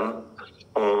prasadam,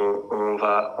 on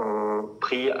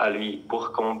prie à lui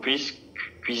pour qu'on puisse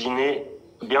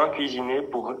bien cuisiner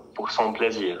pour son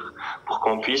plaisir, pour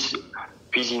qu'on puisse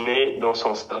cuisiner dans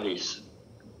son service.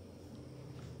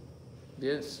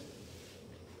 Yes.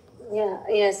 Yeah,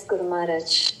 yes, Guru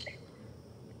Maharaj.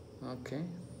 Okay.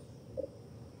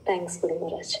 Thanks, Guru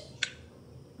Maharaj.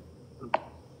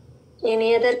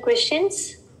 Any other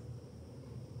questions?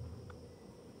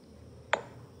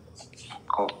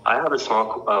 Oh, I have a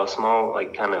small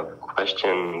like kind of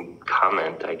question,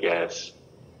 comment, I guess.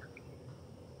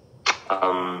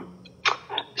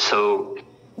 So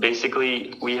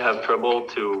basically, we have trouble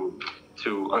to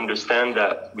understand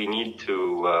that we need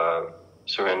to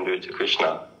surrender to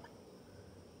Krishna,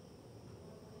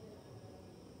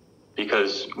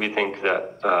 because we think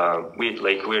that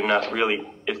we're not really.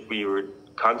 If we were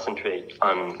concentrate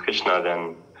on Krishna,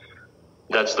 then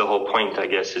that's the whole point, I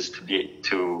guess, is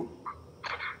to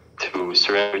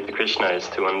surrender to Krishna, is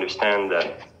to understand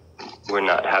that we're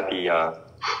not happy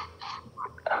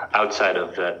outside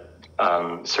of that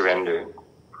surrender.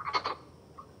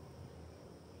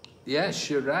 Yes,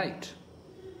 you're right.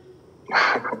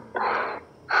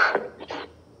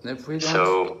 If we don't...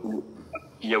 So,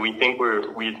 yeah, we think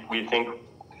we think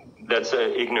that's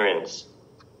ignorance.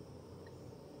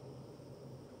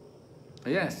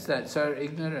 Yes, that's our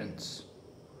ignorance.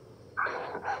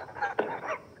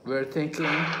 We're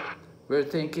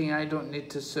thinking I don't need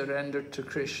to surrender to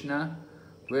Krishna.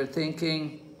 We're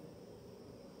thinking,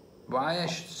 why I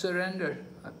should surrender?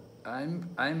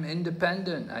 I'm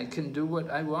independent. I can do what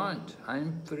I want.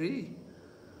 I'm free.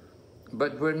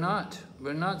 But we're not.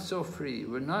 We're not so free.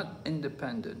 We're not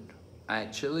independent.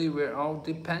 Actually, we're all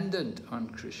dependent on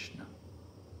Krishna.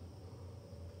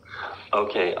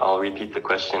 Okay, I'll repeat the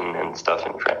question and stuff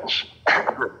in French.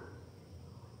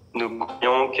 Nous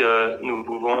croyons que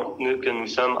nous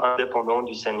sommes indépendants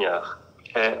du Seigneur.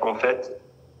 Et en fait,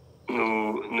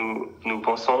 nous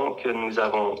pensons que nous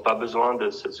n'avons pas besoin de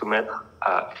se soumettre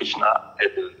à Krishna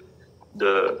et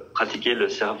de pratiquer le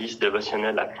service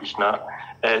dévotionnel à Krishna.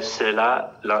 Et c'est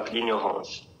là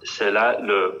l'ignorance. C'est là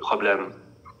le problème.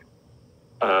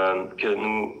 Que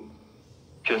nous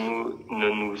ne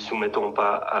nous soumettons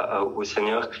pas au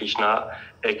Seigneur Krishna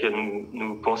et que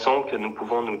nous pensons que nous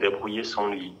pouvons nous débrouiller sans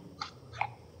lui.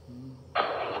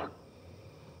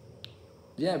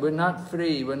 Yeah, we're not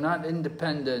free, we're not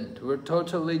independent, we're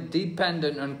totally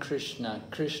dependent on Krishna.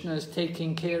 Krishna is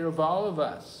taking care of all of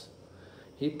us.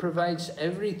 He provides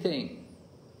everything.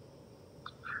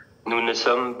 Nous ne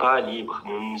sommes pas libres,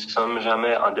 nous ne sommes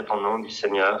jamais indépendants du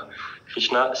Seigneur.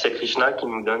 C'est Krishna qui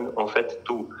nous donne en fait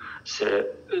tout.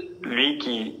 C'est lui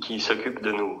qui s'occupe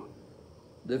de nous.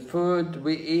 The food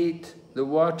we eat, the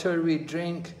water we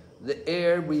drink, the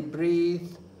air we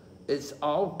breathe, it's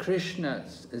all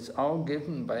Krishna's. It's all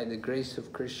given by the grace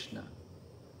of Krishna.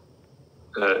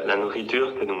 La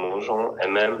nourriture que nous mangeons et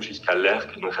même jusqu'à l'air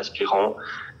que nous respirons,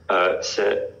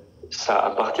 ça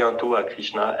appartient tout à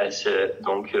Krishna et c'est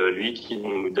donc lui qui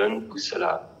nous donne tout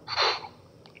cela.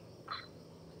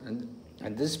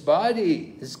 And this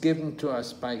body is given to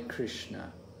us by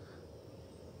Krishna.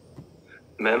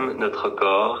 Même notre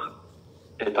corps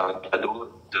est un cadeau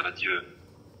de Dieu.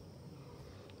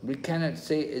 We cannot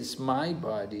say it's my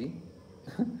body.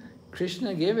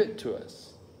 Krishna gave it to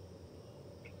us.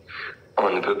 On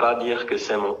ne peut pas dire que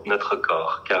c'est notre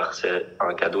corps, car c'est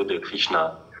un cadeau de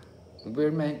Krishna.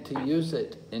 We're meant to use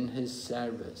it in his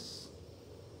service.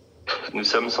 Nous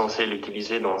sommes censés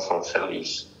l'utiliser dans son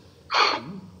service.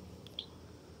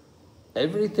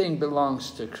 Everything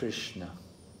belongs to Krishna.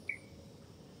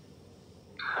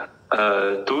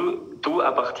 Tout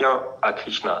appartient à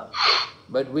Krishna.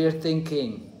 But we're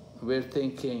thinking,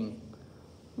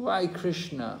 why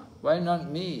Krishna? Why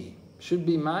not me? Should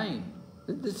be mine.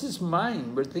 This is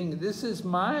mine. We're thinking, this is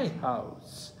my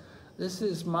house. This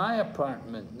is my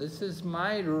apartment. This is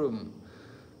my room.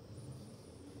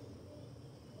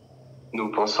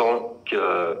 Nous pensons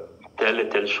que telle et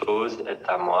telle chose est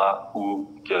à moi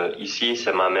ou que ici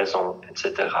c'est ma maison,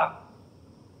 etc.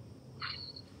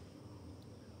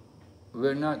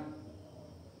 We're not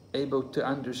able to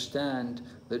understand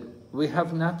that we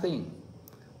have nothing.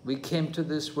 We came to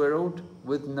this world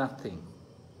with nothing.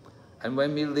 And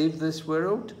when we leave this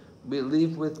world, we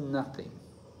leave with nothing.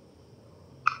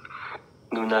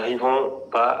 Nous n'arrivons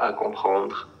pas à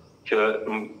comprendre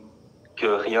que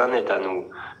rien n'est à nous,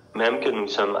 même que nous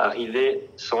sommes arrivés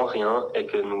sans rien et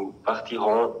que nous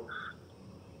partirons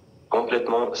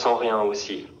complètement sans rien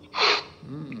aussi.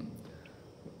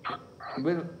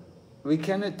 Well, we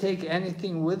cannot take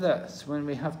anything with us when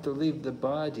we have to leave the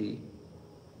body.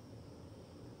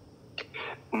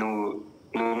 Nous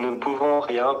ne pouvons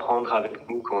rien prendre avec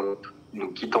nous quand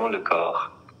nous quittons le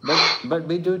corps. But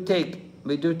we do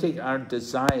take our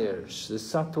desires, the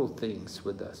subtle things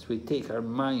with us. We take our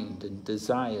mind and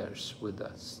desires with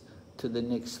us to the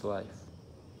next life.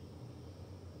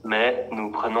 Mais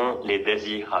nous prenons les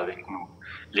désirs avec nous,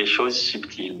 les choses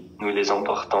subtiles, nous les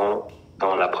emportons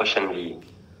dans la prochaine vie.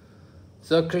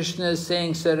 So Krishna is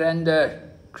saying surrender.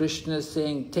 Krishna is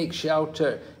saying take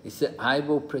shelter. He said, I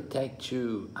will protect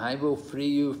you. I will free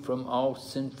you from all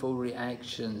sinful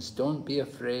reactions. Don't be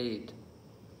afraid.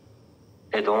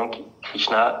 Et donc,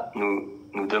 Krishna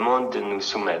nous demande de nous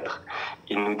soumettre.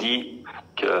 Il nous dit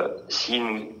que si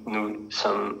nous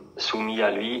sommes soumis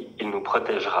à lui, il nous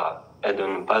protégera et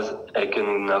que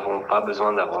nous n'avons pas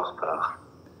besoin d'avoir peur.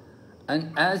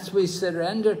 And as we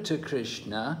surrender to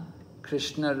Krishna,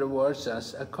 Krishna rewards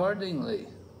us accordingly.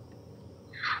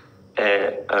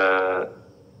 Et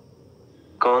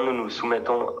quand nous nous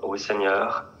soumettons au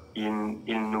Seigneur, il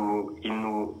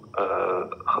nous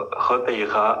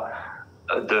repayera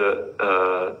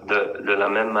de la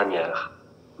même manière.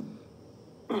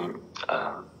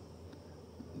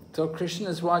 So Krishna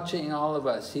is watching all of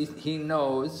us. He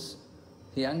knows,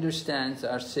 he understands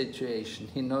our situation.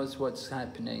 He knows what's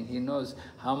happening. He knows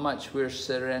how much we're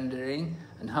surrendering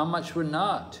and how much we're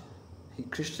not.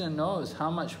 Krishna knows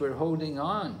how much we're holding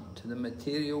on to the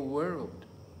material world.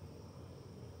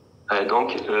 Et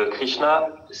donc Krishna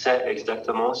sait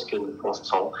exactement ce que nous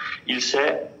pensons. Il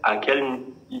sait à quel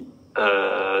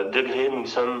degré nous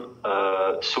sommes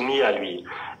soumis à lui.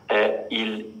 Et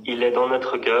il est dans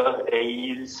notre cœur et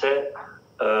il sait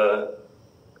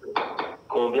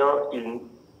combien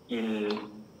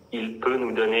il peut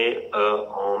nous donner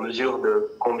en mesure de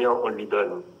combien on lui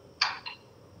donne.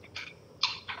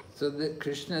 So that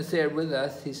Krishna is there with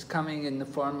us. He's coming in the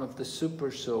form of the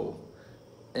super soul,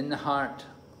 in the heart,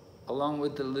 along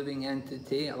with the living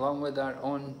entity, along with our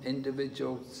own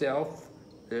individual self.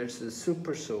 There's the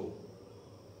super soul.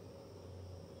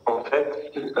 En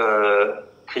fait,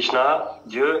 Krishna,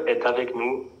 Dieu est avec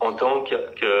nous en tant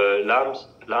que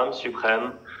l'âme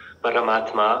suprême,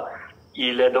 Paramatma.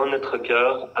 Il est dans notre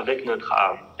cœur avec notre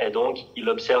âme. Et donc, il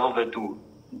observe tout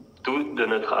de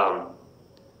notre âme.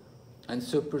 And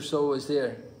Super Soul is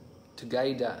there to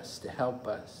guide us, to help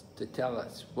us, to tell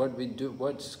us what we do,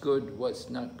 what's good, what's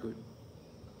not good.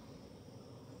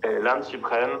 Et l'âme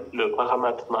suprême, le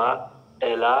Paramatma,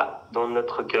 est là dans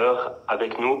notre cœur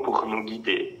avec nous pour nous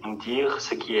guider, nous dire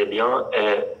ce qui est bien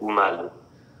et ou mal.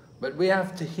 But we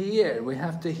have to hear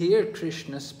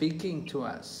Krishna speaking to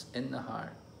us in the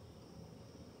heart.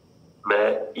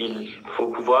 Mais il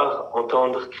faut pouvoir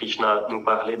entendre Krishna nous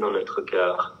parler dans notre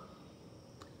cœur.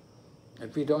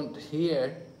 If we don't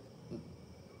hear,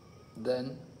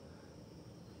 then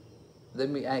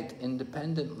we act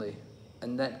independently,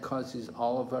 and that causes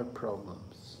all of our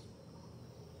problems.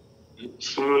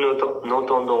 Si nous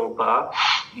n'entendons pas,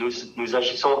 nous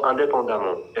agissons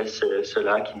indépendamment, et c'est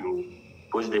cela qui nous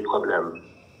pose des problèmes.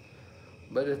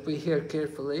 But if we hear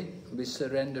carefully, we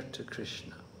surrender to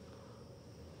Krishna.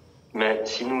 Mais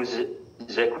si nous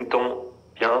écoutons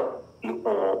bien,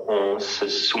 on se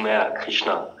soumet à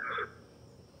Krishna.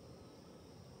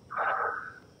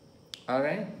 All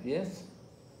right? Yes?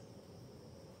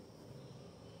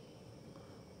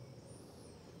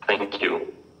 Thank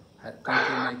you. Thank you,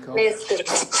 Michael. Yes, Guru.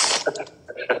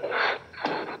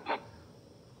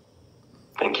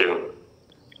 Thank you.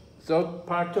 So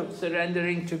part of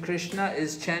surrendering to Krishna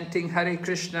is chanting Hare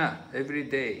Krishna every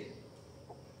day.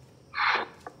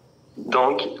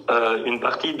 Donc, une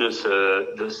partie de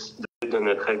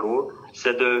notre ego,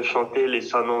 c'est de chanter les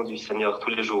saints noms du Seigneur tous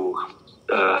les jours.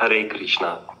 Hare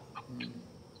Krishna.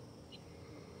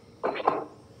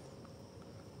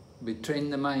 We train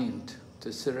the mind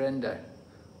to surrender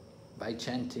by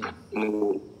chanting.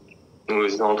 Nous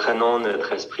entraînons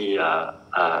notre esprit à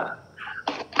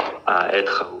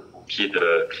être au pied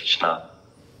de Krishna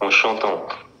en chantant.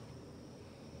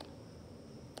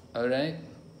 All right?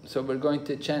 So we're going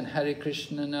to chant Hare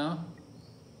Krishna now.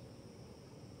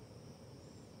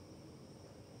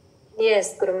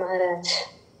 Yes, Guru Maharaj.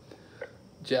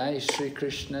 Jai Shri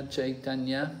Krishna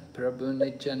Chaitanya Prabhu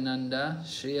Nityananda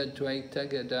Shri Advaita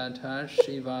Gadadhar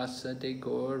Srivasa De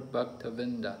Gaur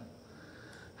Bhaktavinda.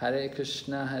 Hare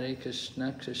Krishna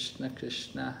Krishna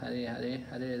Krishna Hare Hare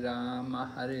Hare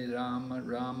Rama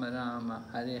Rama Rama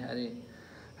Hare Hare.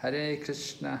 Hare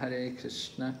Krishna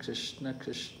Krishna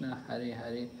Krishna Hare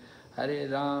Hare Hare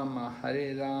Rama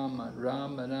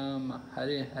Rama Rama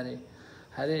Hare Hare.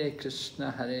 Hare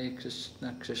Krishna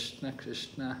Krishna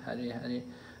Krishna Hare Hare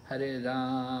Hare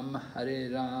Rama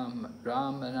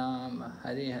Rama Rama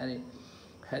Hare Hare.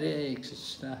 Hare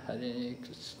Krishna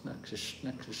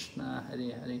Krishna Krishna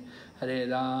Hare Hare Hare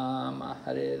Rama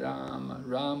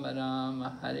Rama Rama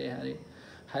Hare Hare.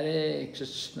 Hare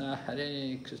Krishna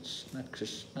Krishna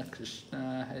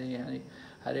Krishna Hare Hare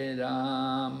Hare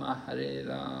Rama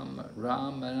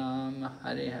Rama Rama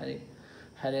Hare Hare.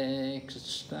 Hare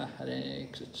Krishna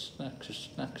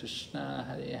Krishna Krishna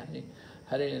Hare Hare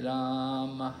Hare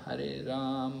Rama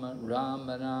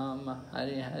Rama Rama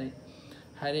Hare Hare.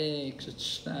 Hare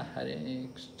Krishna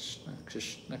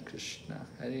Krishna Krishna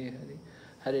Hare Hare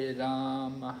Hare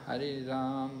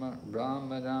Rama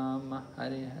Rama Rama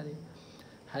Hare Hare.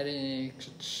 Hare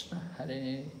Krishna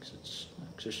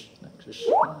Krishna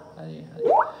Krishna Hare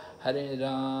Hare Hare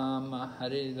Rama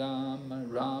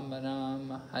Rama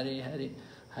Rama Hare Hare.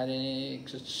 Hare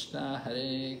Krishna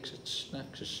Krishna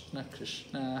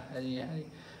Krishna Hare Hare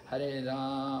Hare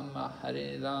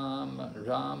Rama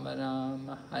Rama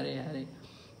Rama Hare Hare.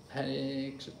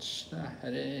 Hare Krishna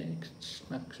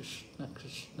Krishna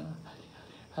Krishna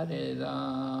Hare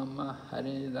Rama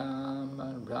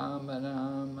Rama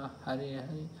Rama Hare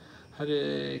Hare.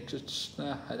 Hare Krishna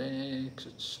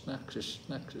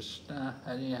Krishna Krishna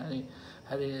Hare Hare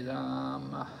Hare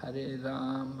Rama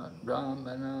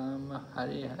Rama Rama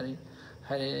Hare Hare.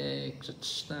 Hare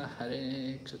Krishna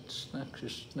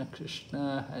Krishna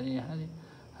Krishna Hare Hare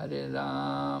Hare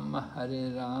Rama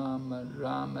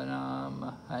Rama Rama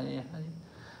Hare Hare.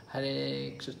 Hare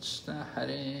Krishna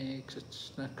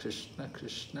Krishna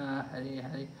Krishna Hare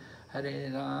Hare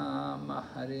Hare Rama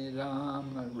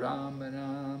Rama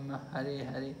Rama Hare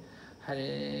Hare.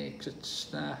 Hare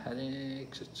Krishna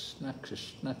Krishna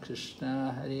Krishna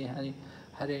Hare Hare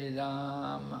Hare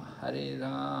Rama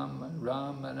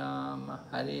Rama Rama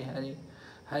Hare Hare.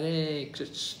 Hare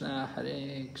Krishna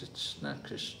Krishna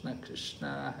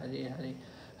Krishna Hare Hare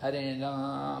Hare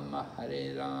Rama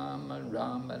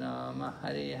Rama Rama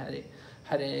Hare Hare.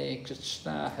 Hare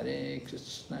Krishna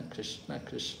Krishna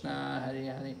Krishna Hare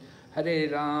Hare Hare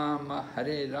Rama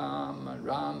Rama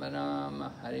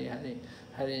Rama Hare Hare.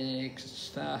 Hare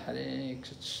Krishna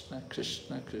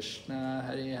Krishna Krishna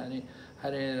Hare Hare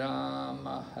Hare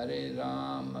Rama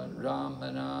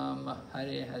Rama Rama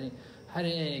Hare Hare.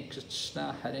 Hare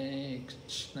Krishna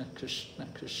Krishna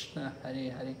Krishna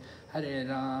Hare Hare Hare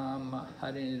Rama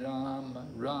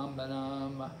Rama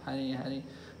Rama Hare Hare.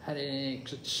 Hare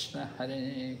Krishna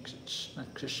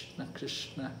Krishna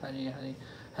Krishna Hare Hare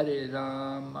Hare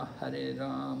Rama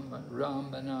Rama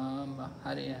Rama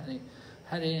Hare Hare.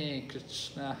 Hare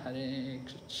Krishna,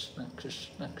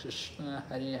 Krishna Krishna,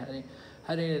 Hare Hare,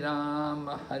 Hare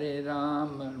Rama,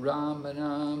 Rama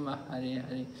Rama, Hare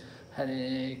Hare,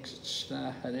 Hare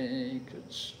Krishna,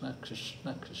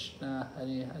 Krishna Krishna,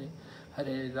 Hare Hare,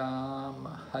 Hare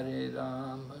Rama,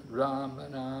 Rama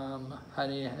Rama,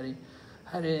 Hare Hare,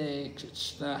 Hare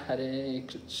Krishna,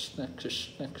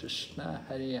 Krishna Krishna,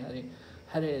 Hare Hare,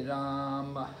 Hare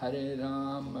Rama,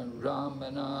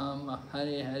 Rama Rama,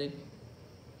 Hare Hare,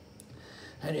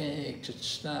 Hare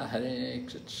Krishna,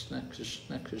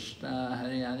 Krishna Krishna,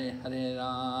 Hare Hare, Hare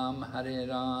Rama,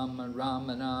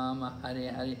 Rama Rama,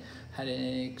 Hare Hare,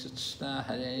 Hare Krishna,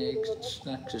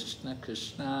 Krishna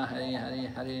Krishna, Hare Hare,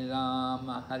 Hare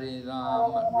Rama,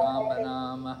 Rama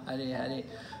Rama, Hare Hare,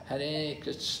 Hare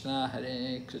Krishna,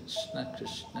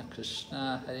 Krishna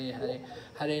Krishna, Hare Hare,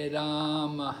 Hare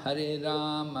Rama,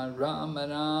 Rama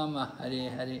Rama, Hare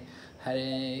Hare,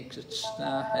 Hare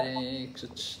Krishna,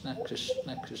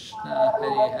 Krishna Krishna,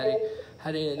 Hare Hare,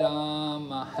 Hare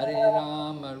Rama,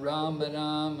 Rama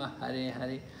Rama, Hare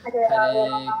Hare,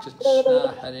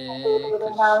 Hare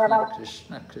Krishna,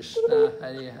 Krishna Krishna,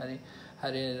 Hare Hare,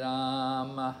 Hare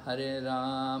Rama,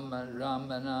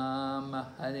 Rama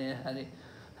Rama, Hare Hare,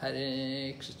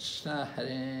 Hare Krishna,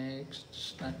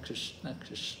 Krishna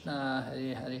Krishna,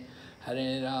 Hare Hare,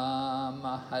 Hare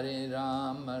Rama,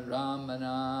 Rama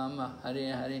Rama,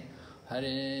 Hare Hare,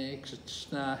 Hare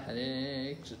Krishna,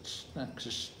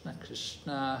 Krishna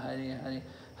Krishna, Hare Hare,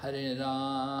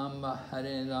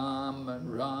 Hare Rama,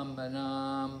 Rama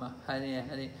Rama, Hare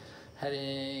Hare,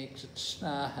 Hare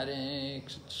Krishna,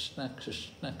 Krishna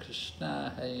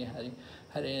Krishna, Hare Hare,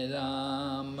 Hare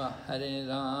Rama,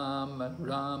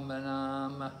 Rama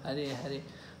Rama, Hare Hare,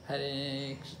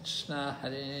 Hare Krishna,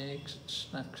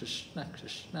 Krishna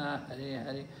Krishna, Hare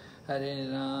Hare, Hare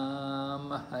Rama,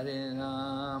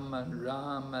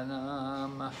 Rama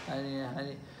Rama, Hare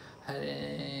Hare, Hare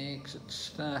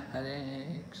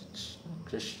Krishna,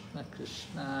 Krishna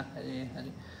Krishna, Hare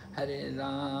Hare,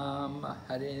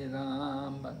 Hare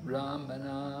Rama, Rama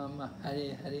Rama,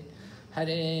 Hare Hare, Hare Krishna, Krishna Krishna, Hare Hare, Hare Rama, Rama Rama,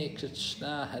 Hare Hare, Hare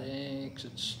Krishna,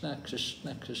 Krishna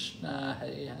Krishna,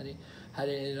 Hare Hare,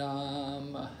 Hare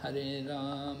Rama,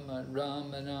 Rama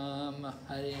Rama,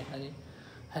 Hare Hare,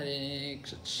 Hare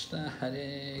Krishna,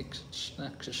 Krishna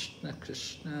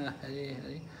Krishna, Hare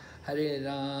Hare, Hare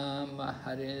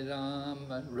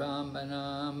Rama, Rama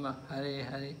Rama, Hare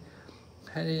Hare,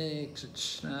 Hare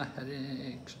Krishna, Krishna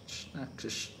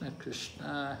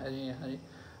Krishna, Hare Hare,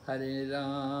 Hare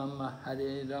Rama,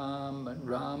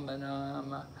 Rama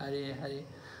Rama, Hare Hare,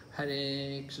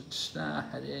 Hare Krishna,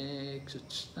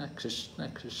 Krishna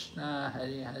Krishna,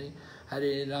 Hare Hare,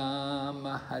 Hare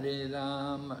Rama,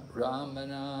 Rama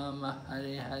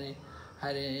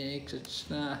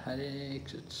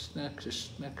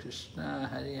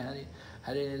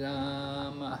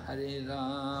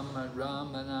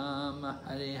Rama,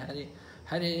 Hare Hare,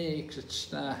 Hare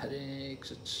Krishna,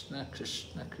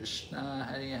 Krishna Krishna,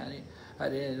 Hare Hare,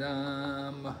 Hare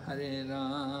Rama,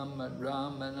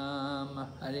 Rama Rama,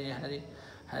 Hare Hare,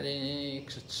 Hare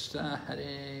Krishna,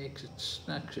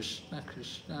 Krishna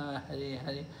Krishna, Hare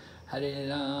Hare, Hare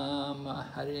Rama,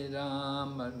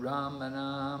 Rama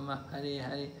Rama, Hare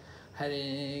Hare,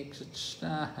 Hare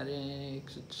Krishna,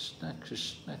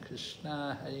 Krishna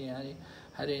Krishna, Hare Hare,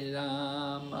 Hare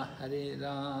Rama,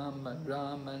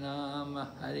 Rama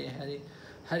Rama, Hare Hare,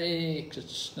 Hare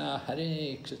Krishna,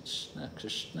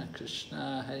 Krishna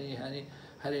Krishna, Hare Hare,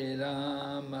 Hare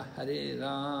Rama,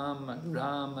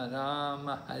 Rama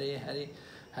Rama, Hare Hare,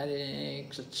 Hare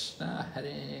Krishna,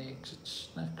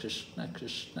 Krishna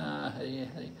Krishna, Hare Hare,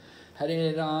 Hare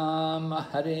Rama,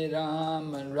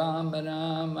 Rama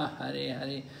Rama, Hare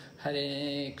Hare,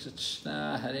 Hare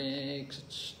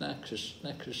Krishna,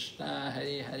 Krishna Krishna,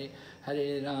 Hare Hare,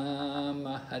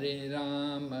 Hare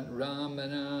Rama, Rama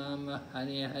Rama,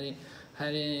 Hare Hare,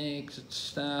 Hare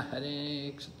Krishna,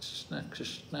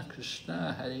 Krishna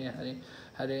Krishna, Hare Hare,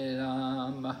 Hare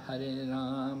Rama,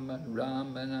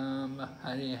 Rama Rama,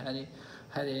 Hare Hare,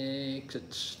 Hare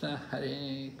Krishna,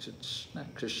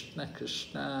 Krishna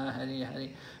Krishna, Hare Hare,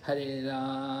 Hare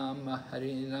Rama,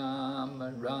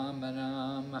 Rama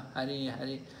Rama, Hare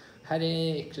Hare,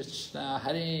 Hare Krishna,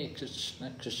 Krishna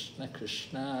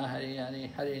Krishna, Hare Hare,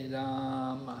 Hare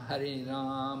Rama,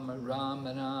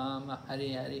 Rama Rama,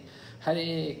 Hare Hare,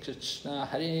 Hare Krishna,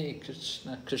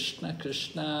 Krishna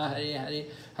Krishna, Hare Hare,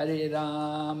 Hare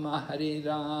Rama,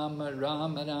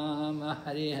 Rama Rama,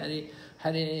 Hare Hare,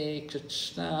 Hare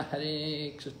Krishna,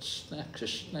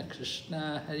 Krishna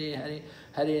Krishna, Hare Hare,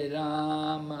 Hare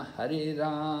Rama,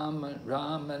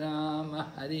 Rama Rama,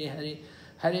 Hare Hare,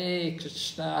 Hare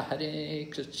Krishna,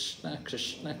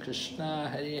 Krishna Krishna,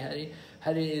 Hare Hare,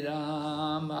 Hare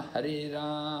Rama,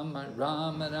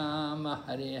 Rama Rama,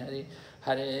 Hare Hare,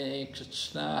 Hare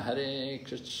Krishna,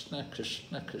 Krishna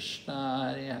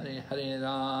Krishna, Hare Hare, Hare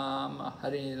Rama,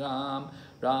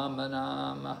 Rama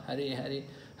Rama, Hare Hare,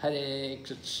 Hare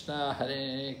Krishna,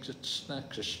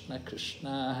 Krishna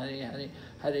Krishna, Hare Hare,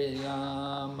 Hare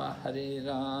Rama,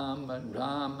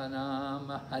 Rama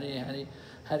Rama, Hare Hare,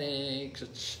 Hare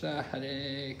Krishna,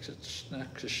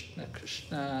 Krishna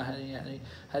Krishna, Hare Hare,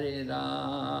 Hare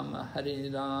Rama,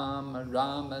 Rama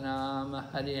Rama,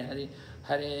 Hare Hare,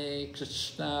 Hare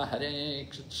Krishna,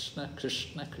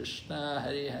 Krishna Krishna,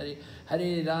 Hare Hare,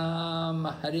 Hare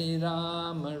Rama,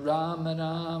 Rama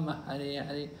Rama, Hare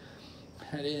Hare,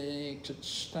 Hare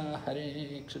Krishna,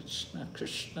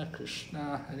 Krishna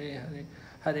Krishna, Hare Hare,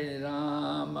 Hare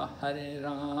Rama,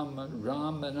 Rama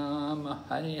Rama,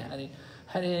 Hare Hare,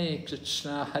 Hare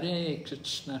Krishna,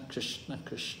 Krishna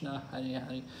Krishna, Hare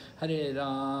Hare, Hare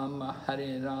Rama,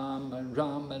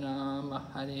 Rama Rama,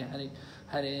 Hare Hare,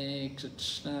 Hare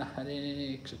Krishna,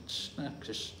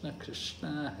 Krishna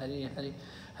Krishna, Hare Hare,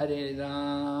 Hare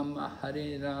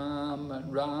Rama,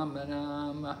 Rama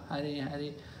Rama, Hare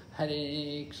Hare,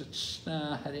 Hare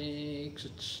Krishna,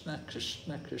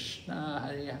 Krishna Krishna,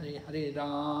 Hare Hare, Hare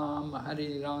Rama,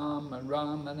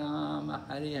 Rama Rama,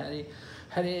 Hare Hare,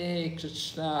 Hare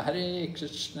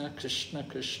Krishna, Krishna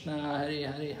Krishna,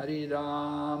 Hare Hare,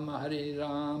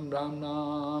 Hare Rama, Ram Ram, Hare Hare, Hare Krishna, Krishna Krishna,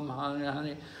 Hare Hare, Hare Rama, Rama Rama, Hare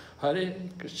Hare, Hare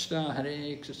Krishna,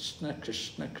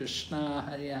 Krishna Krishna,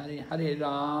 Hare Hare, Hare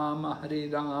Rama,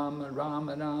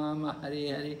 Rama Rama,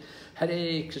 Hare Hare,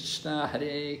 Hare Krishna,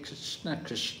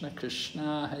 Krishna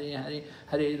Krishna, Hare Hare,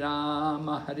 Hare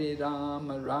Rama, Rama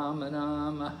Rama,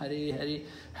 Hare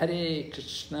Hare, Hare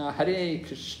Krishna,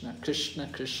 Krishna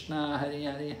Krishna,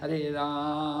 Hare Hare,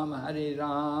 Hare Rama,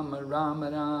 Rama Rama,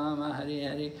 Hare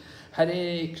Hare,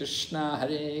 Hare Krishna,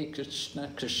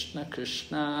 Krishna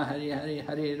Krishna, Hare Hare,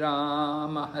 Hare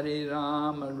Rama,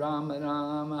 Rama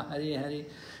Rama, Hare Hare,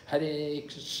 Hare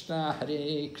Krishna,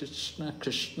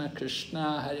 Krishna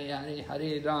Krishna, Hare Hare,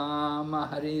 Hare Rama,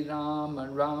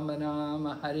 Rama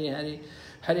Rama, Hare Hare,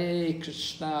 Hare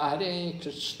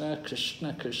Krishna,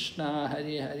 Krishna Krishna,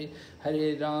 Hare Hare,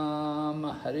 Hare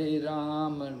Rama,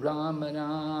 Rama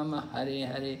Rama, Hare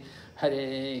Hare,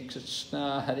 Hare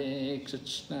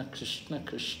Krishna, Krishna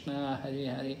Krishna,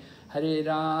 Hare Hare, Hare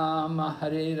Rama,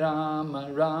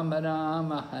 Rama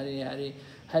Rama, Hare Hare,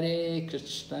 Hare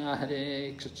Krishna,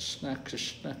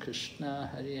 Krishna Krishna,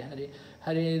 Hare Hare,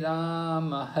 Hare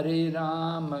Rama,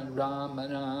 Rama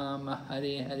Rama,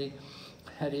 Hare Hare,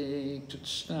 Hare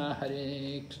Krishna,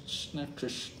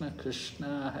 Krishna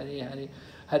Krishna, Hare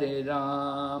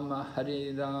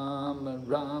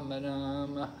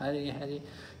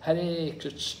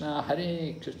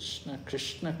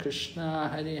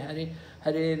Hare,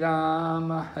 Hare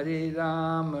Rama,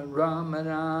 Rama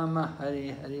Rama,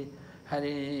 Hare Hare,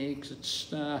 Hare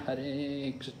Krishna,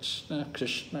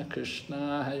 Krishna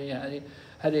Krishna, Hare Hare,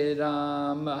 Hare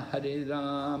Rama,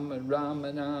 Rama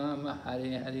Rama,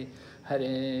 Hare Hare,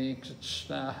 Hare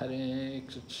Krishna,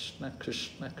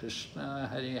 Krishna Krishna,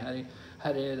 Hare Hare, Hare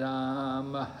Rama,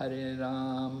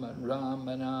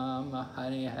 Rama Rama,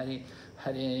 Hare Hare,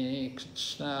 Hare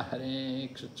Krishna,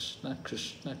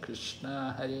 Krishna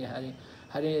Krishna, Hare Hare,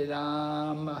 Hare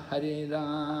Rama,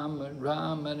 Rama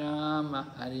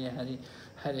Rama, Hare Hare,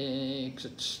 Hare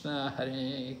Krishna,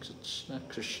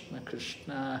 Krishna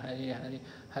Krishna, Hare Hare,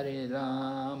 Hare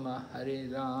Rama,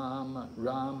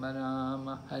 Rama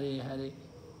Rama, Hare Hare,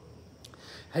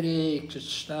 Hare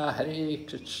Krishna,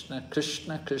 Krishna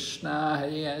Krishna,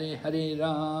 Hare Hare, Hare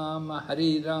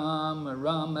Rama,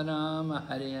 Rama Rama,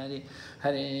 Hare Hare,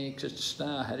 Hare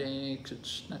Krishna,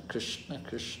 Krishna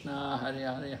Krishna, Hare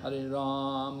Hare, Hare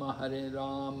Rama,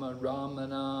 Rama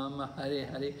Rama, Hare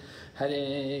Hare,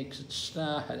 Hare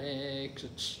Krishna,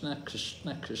 Krishna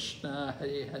Krishna,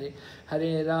 Hare Hare, Hare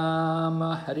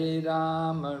Rama,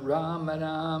 Rama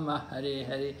Rama, Hare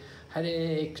Hare,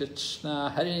 Hare Krishna,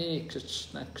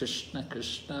 Krishna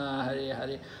Krishna, Hare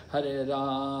Hare, Hare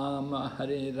Rama,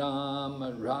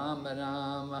 Rama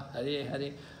Rama, Hare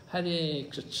Hare, Hare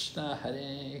Krishna,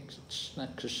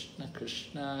 Krishna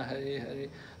Krishna, Hare Hare,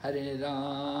 Hare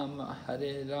Rama,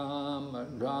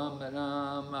 Rama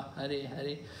Rama, Hare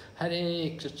Hare,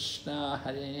 Hare Krishna,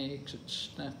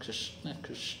 Krishna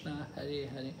Krishna, Hare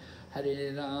Hare,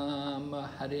 Hare Rama,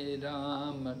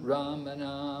 Rama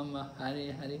Rama,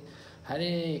 Hare Hare,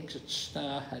 Hare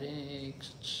Krishna,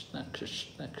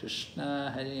 Krishna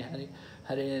Krishna, Hare Hare,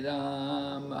 Hare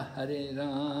Rama,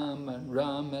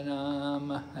 Rama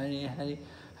Rama, Hare Hare,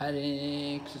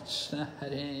 Hare Krishna,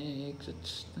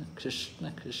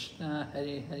 Krishna Krishna,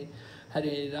 Hare Hare,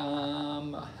 Hare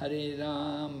Rama,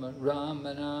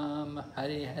 Rama Rama,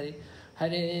 Hare Hare,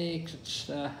 Hare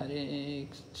Krishna,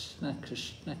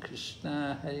 Krishna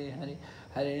Krishna, Hare Hare,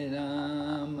 Hare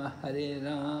Rama,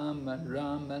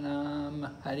 Rama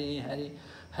Rama, Hare Hare,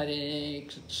 Hare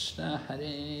Krishna,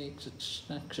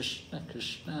 Krishna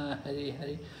Krishna, Hare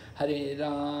Hare, Hare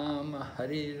Rama,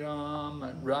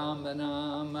 Rama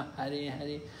Rama, Hare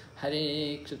Hare,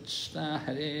 Hare Krishna,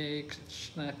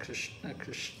 Krishna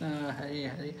Krishna, Hare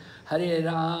Hare, Hare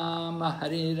Rama,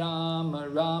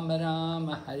 Rama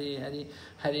Rama, Hare Hare,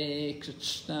 Hare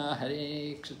Krishna,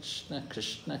 Krishna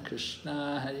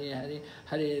Krishna, Hare Hare,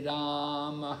 Hare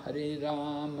Rama,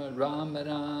 Rama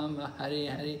Rama,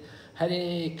 Hare Hare,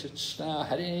 Hare Krishna,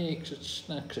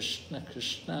 Krishna Krishna,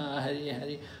 Hare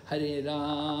Hare, Hare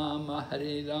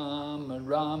Rama,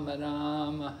 Rama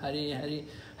Rama, Hare Hare,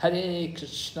 Hare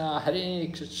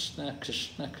Krishna,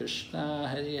 Krishna Krishna,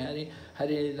 Hare Hare,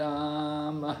 Hare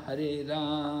Rama,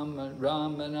 Rama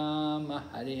Rama, Hare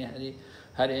Hare,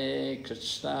 Hare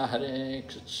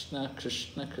Krishna, Krishna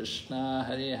Krishna,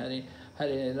 Hare Hare,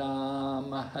 Hare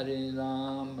Rama,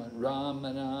 Rama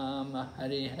Rama,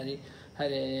 Hare Hare, Hare Krishna, Krishna Krishna,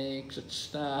 Hare Hare, Hare Rama, Rama Rama, Hare Hare, Hare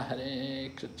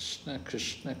Krishna,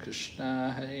 Krishna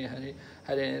Krishna, Hare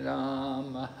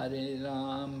Rama,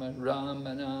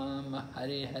 Rama Rama,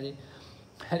 Hare Hare,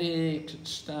 Hare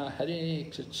Krishna,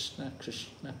 Krishna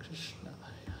Krishna,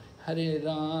 Hare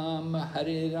Hare,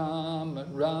 Hare Rama,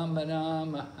 Rama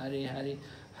Rama, Hare Hare,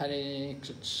 Hare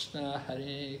Krishna,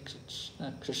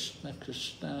 Krishna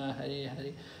Krishna, Hare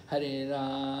Hare, Hare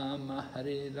Rama,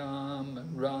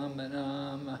 Rama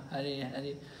Rama, Hare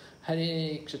Hare,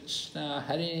 Hare Krishna,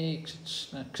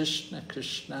 Krishna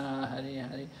Krishna, Hare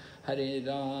Hare, Hare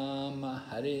Rama,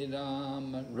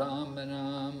 Rama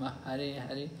Rama, Hare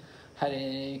Hare,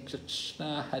 Hare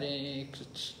Krishna,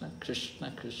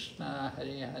 Krishna Krishna,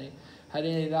 Hare Hare,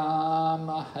 Hare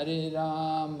Rama,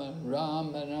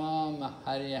 Rama Rama,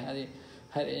 Hare Hare,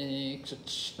 Hare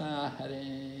Krishna,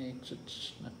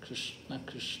 Krishna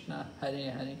Krishna,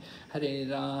 Hare Hare, Hare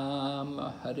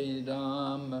Rama,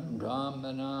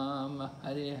 Rama Rama,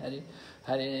 Hare Hare,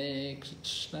 Hare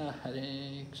Krishna,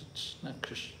 Krishna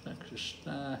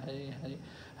Krishna, Hare Hare,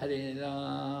 Hare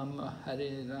Rama,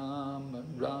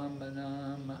 Rama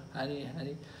Rama, Hare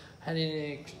Hare,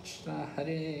 Hare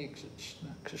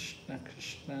Krishna, Krishna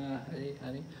Krishna, Hare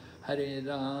Hare, Hare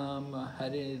Rama,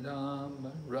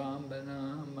 Rama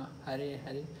Rama, Hare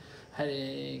Hare,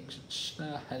 Hare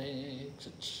Krishna,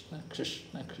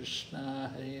 Krishna Krishna,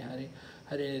 Hare Hare,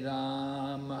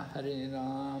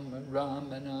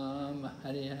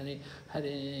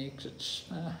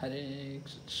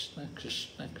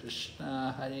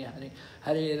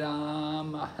 Hare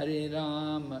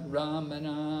Rama, Rama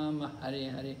Rama, Hare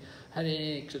Hare,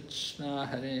 Hare Krishna,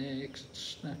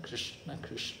 Krishna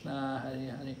Krishna,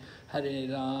 Hare Hare, Hare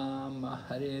Rama,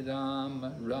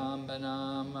 Rama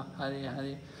Rama, Hare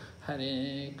Hare,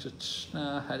 Hare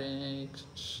Krishna,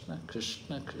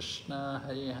 Krishna Krishna,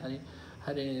 Hare Hare,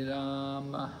 Hare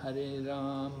Rama,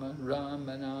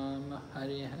 Rama Rama,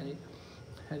 Hare Hare,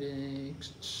 Hare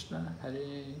Krishna,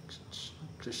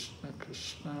 Krishna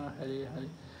Krishna, Hare Hare,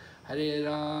 Hare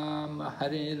Rama,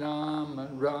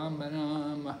 Rama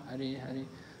Rama, Hare Hare,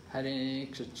 Hare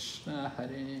Krishna,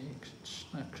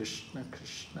 Krishna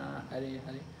Krishna, Hare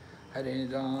Hare, Hare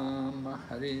Rama,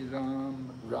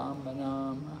 Rama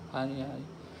Rama, Hare Hare.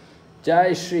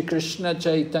 Jai Shri Krishna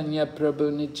Chaitanya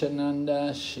Prabhu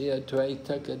Nityananda, Shri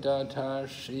Advaita Gadadhar,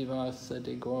 Shri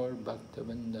Vasadi Gaur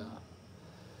Bhaktavinda.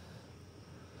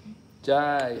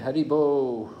 Jai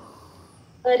Haribo.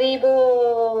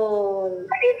 Haribo.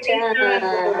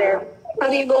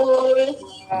 Haribo.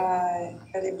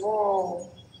 Haribo.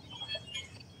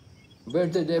 Where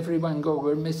did everyone go?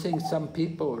 We're missing some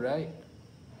people, right?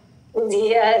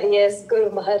 Yeah, yes,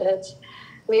 Guru Maharaj.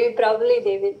 Maybe probably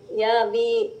they will. Yeah,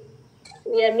 we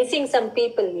are missing some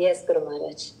people. Yes, Guru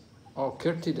Maharaj. Oh,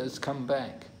 Kirti does come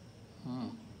back.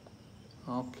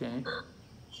 Okay.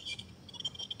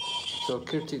 So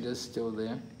Kirti is still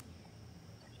there.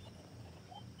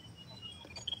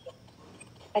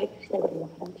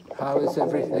 How is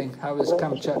everything? How is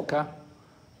Kamchatka?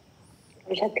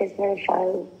 Kamchatka is very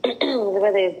fine. The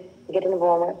weather is getting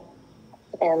warmer.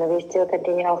 And we still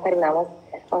continue our Harinamas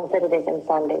on Saturdays and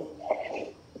Sundays.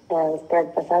 And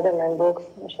spread prasadam and books,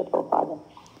 Prabhupada.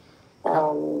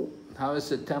 How is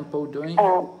the temple doing?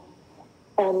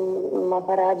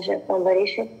 Maharaj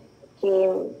Ambarishi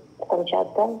came to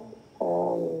Kamchatka.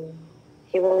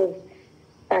 He's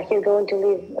going to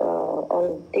leave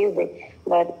on Tuesday,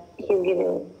 but he's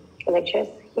giving lectures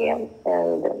here,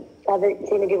 and other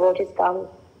senior devotees come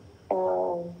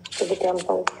to the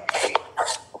temple.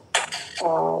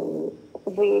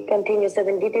 We continue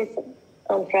 7 days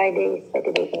on Fridays,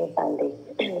 Saturdays, and Sundays.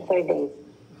 3 days.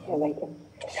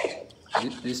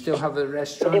 You still have a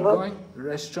restaurant going? The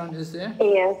restaurant is there?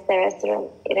 Yes, the restaurant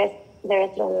is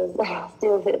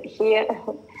still here.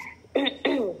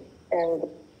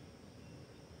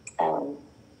 And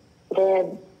they're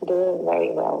doing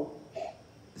very well.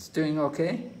 It's doing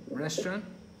okay, restaurant?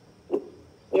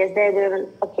 Yes, they're doing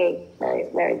okay, very,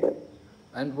 very good.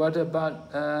 And what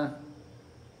about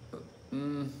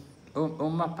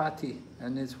Umapati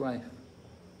and his wife?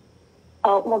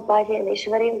 Umapati and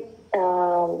Ishwari,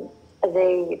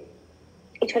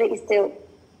 Ishwari is still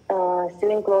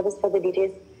sewing clothes for the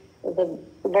deities. The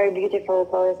very beautiful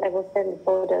clothes. I will send the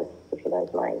photos if you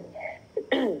don't mind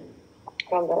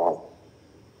from the last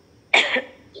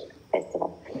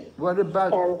festival. What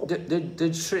about,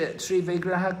 did Sri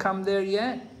Vigraha come there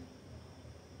yet?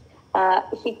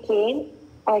 He came,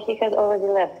 or he has already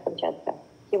left Kamchatka.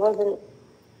 He was in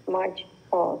March,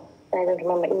 or I don't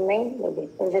remember, in May maybe,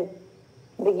 in the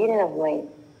beginning of May.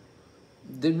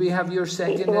 Did we have your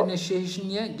second initiation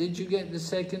yet? Did you get the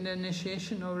second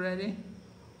initiation already?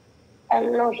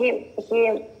 No,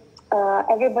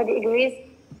 everybody agrees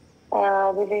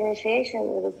with the initiation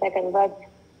with the second, but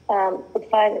it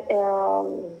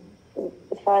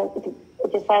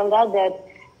is found out that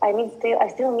I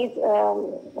still need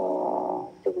to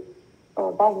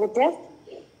pass the test.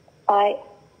 I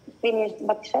finished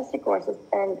Bhakti Shastri courses,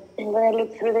 and when I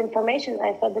looked through the information,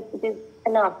 I thought that it is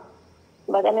enough.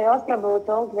 But Anirudh Prabhu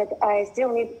told that I still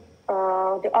need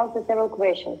to answer several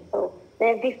questions. So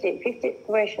there are 50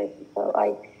 questions. So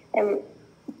I am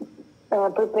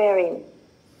preparing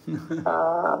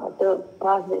to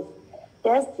pass this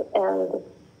test, and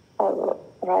I will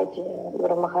write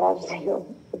Guru Maharaj to you.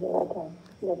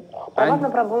 Ramana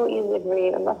Prabhu is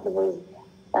agree, Ramana Prabhu is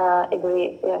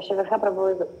agree, Shivaha Prabhu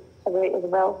is agree as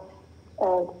well.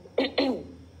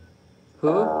 Who?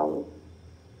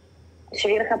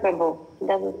 Shivaha Prabhu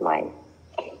doesn't mind.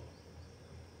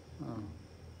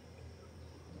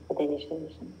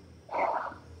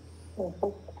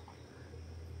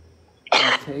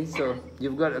 Okay, so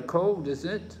you've got a cold, is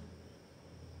it?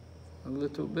 A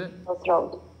little bit? Sore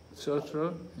throat. Sore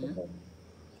throat, yeah.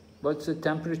 What's the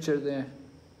temperature there?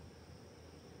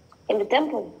 In the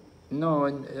temple? No,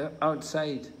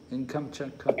 outside, in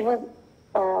Kamchatka. It was,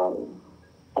 I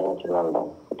don't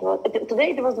remember.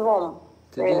 Today it was warm.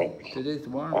 Today's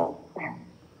warm. Oh.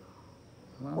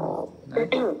 Wow, nice.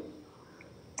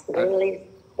 Green leaves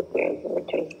appeared in the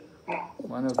tree.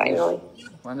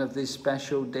 One of these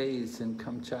special days in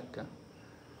Kamchatka.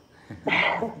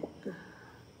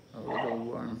 A little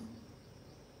warm.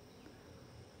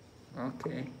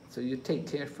 Okay, so you take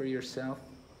care for yourself.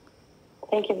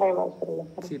 Thank you very much.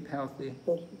 Keep healthy.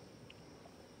 Thank you.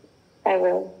 I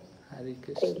will. Hare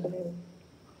Krishna. Thank you very much.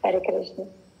 Hare Krishna.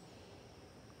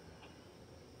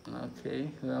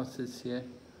 Okay, who else is here?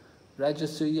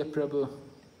 Rajasuya Prabhu.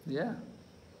 Yeah.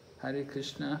 Hare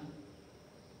Krishna.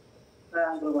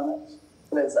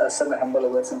 Some humble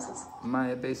obeisances.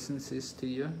 My obeisances to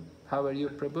you. How are you,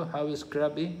 Prabhu? How is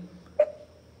Krabi?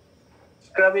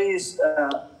 Krabi is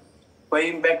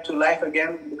going back to life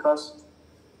again because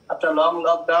after a long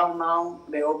lockdown now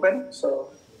they open.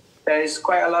 So there is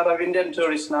quite a lot of Indian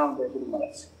tourists now there.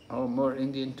 Oh, more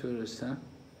Indian tourists, huh?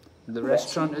 The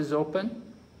restaurant is open?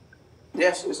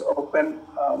 Yes, it's open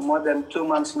more than 2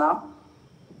 months now.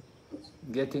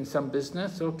 Getting some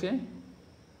business, okay?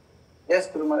 Yes,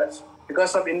 Guru Maharaj.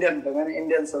 Because of Indian, many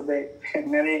Indians obey,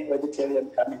 many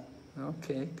vegetarians coming.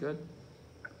 Okay, good.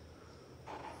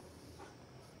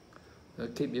 They'll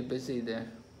keep you busy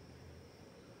there.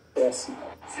 Yes.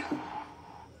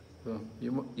 So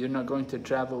you're not going to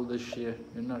travel this year?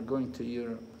 You're not going to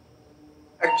Europe?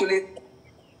 Actually,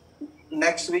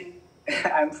 next week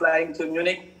I'm flying to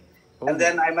Munich, and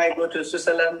then I might go to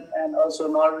Switzerland and also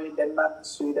Norway, Denmark,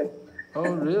 Sweden. Oh,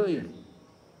 really?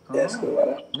 Yes,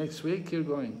 oh, next week you're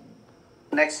going?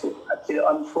 Next week, actually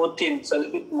on 14th, so a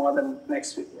little bit more than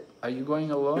next week. Are you going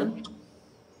alone?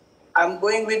 I'm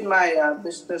going with my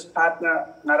business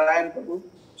partner, Narayana,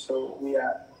 so we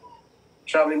are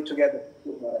traveling together.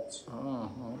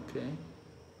 Oh, okay.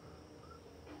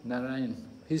 Narayan,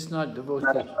 he's not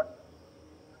devotee.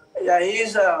 Yeah,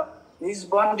 he's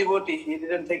born devotee. He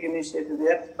didn't take initiative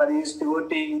yet, but he's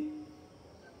devotee.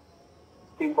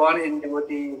 He born in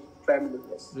devotee family.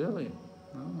 Yes. Really?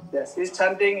 Oh. Yes, he's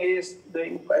chanting. He's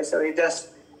doing quite so. He just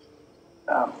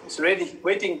is ready,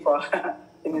 waiting for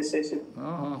initiation.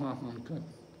 Oh, good.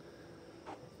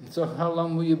 So how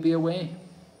long will you be away?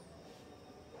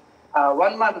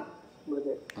 1 month.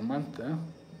 A month, huh?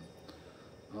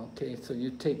 Okay, so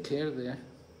you take care there,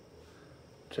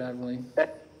 traveling.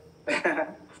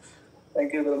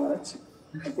 Thank you very much.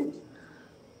 I think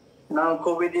now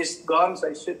COVID is gone, so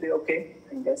it should be okay,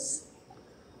 I guess.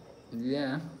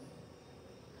 Yeah.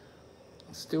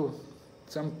 Still,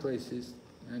 some places,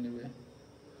 anyway.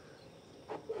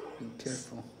 Be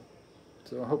careful.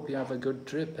 So I hope you have a good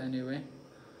trip anyway.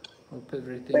 Hope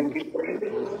everything. Thank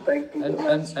you. Thank you.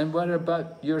 And what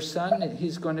about your son?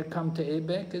 He's going to come to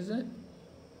ABEC, is it?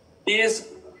 He's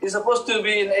supposed to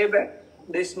be in ABEC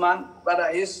this month,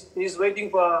 but he's waiting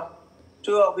for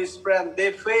 2 of his friends.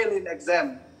 They failed in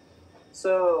exam,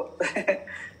 so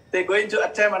they're going to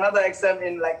attempt another exam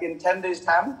in 10 days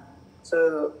time.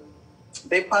 So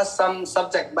they passed some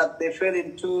subject, but they failed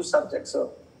in 2 subjects.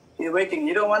 So he's waiting.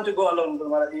 You don't want to go alone,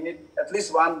 Guru. You need at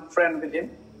least 1 friend with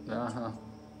him. A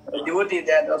devotee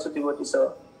there, also devotee.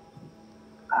 So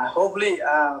hopefully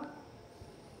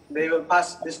they will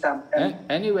pass this time.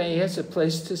 Anyway, he has a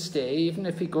place to stay. Even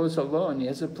if he goes alone, he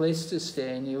has a place to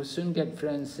stay, and he'll soon get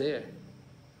friends there.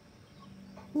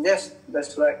 Yes,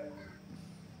 that's right.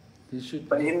 He should.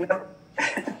 But he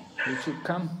should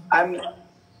come. I'm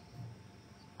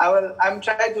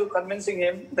trying to convincing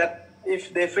him that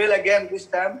if they fail again this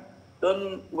time,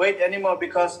 don't wait anymore,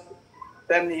 because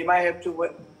then he might have to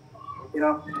wait,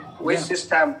 waste his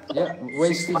time. Yeah,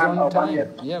 waste his own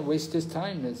time. Yeah, waste his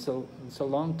time. It's a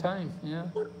long time. Yeah.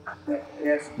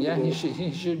 Yes. Yeah,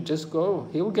 he should just go.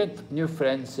 He will get new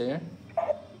friends there.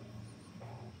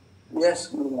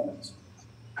 Yes,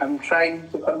 I'm trying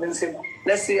to convince him.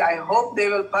 Let's see. I hope they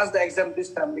will pass the exam this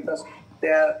time, because they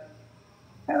are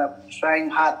kind of trying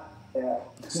hard. They are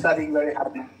studying very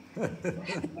hard now.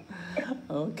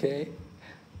 Okay.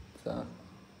 So,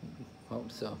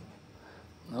 hope so.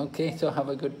 Okay, so have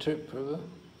a good trip, Prabhu.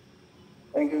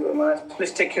 Thank you very much.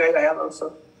 Please take care of your health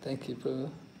also. Thank you, Prabhu.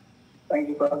 Thank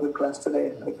you for a good class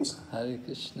today. Hare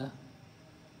Krishna.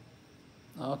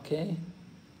 Okay,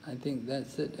 I think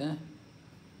that's it, eh?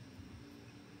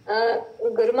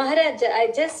 Guru Maharaj,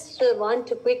 I just want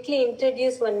to quickly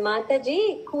introduce one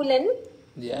Mataji, Kulan.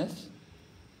 Yes.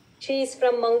 She is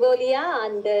from Mongolia,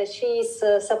 and she is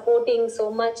supporting so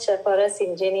much for us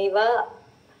in Geneva.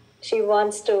 She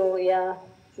wants to,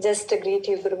 just greet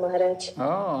you, Guru Maharaj.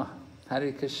 Oh,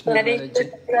 Hare Krishna. Hare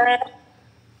Krishna.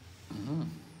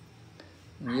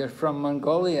 You're from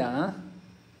Mongolia, huh?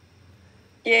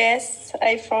 Yes,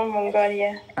 I'm from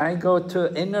Mongolia. I go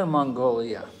to Inner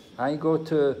Mongolia. I go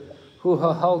to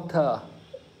Huahalta.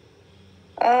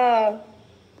 Oh.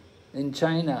 In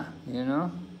China, you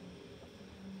know?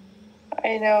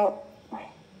 I know.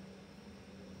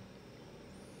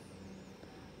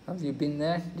 Have you been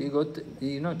there? Do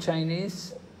you know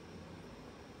Chinese?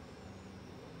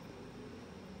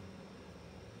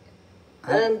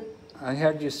 I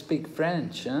heard you speak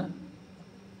French, huh?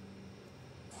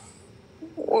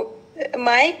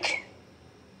 Mike?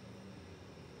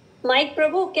 Mike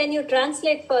Prabhu, can you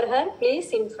translate for her,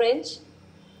 please, in French?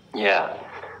 Yeah.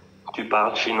 Tu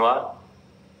parles chinois?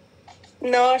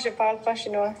 Non, je parle pas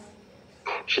chinois.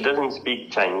 She doesn't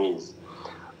speak Chinese.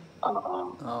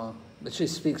 Oh, but she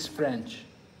speaks French.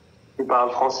 Tu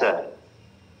parles français?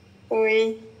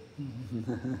 Oui.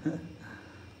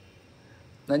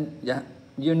 Then, yeah,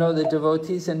 you know the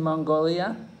devotees in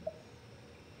Mongolia?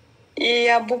 Il y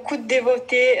a beaucoup de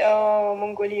dévotés en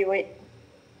Mongolie, oui.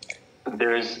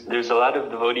 There's a lot of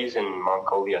devotees in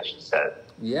Mongolia, she said.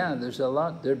 Yeah, there's a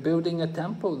lot. They're building a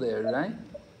temple there, right?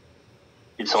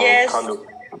 Yes.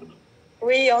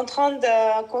 Oui, en train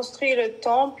de construire le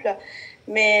temple,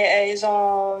 mais ils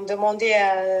ont demandé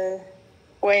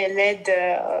l'aide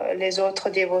les autres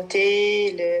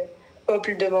dévotés, le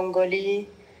peuple de Mongolie,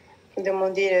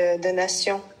 demandé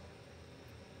donation.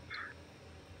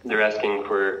 They're asking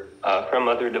for from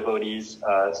other devotees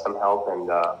some help, and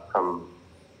from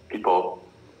people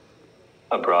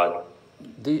abroad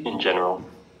in general.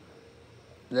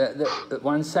 The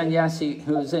one sannyasi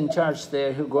who's in charge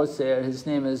there, who goes there, his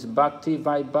name is Bhakti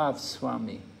B.V.V.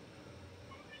 Swami.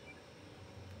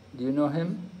 Do you know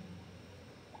him?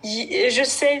 Je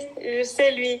sais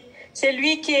lui. C'est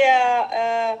lui qui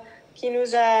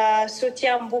nous a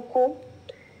soutenu beaucoup.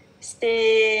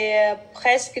 C'est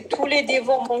presque tous les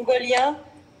dévots mongoliens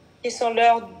qui sont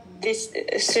leurs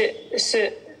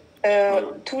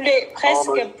presque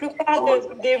la plupart des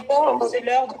dévots, c'est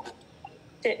leur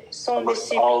sont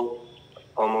disciples.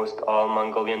 Almost all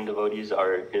Mongolian devotees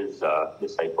are his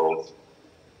disciples.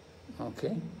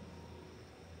 Okay.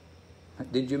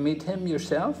 Did you meet him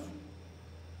yourself?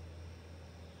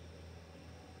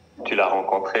 Tu l'as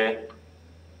rencontré?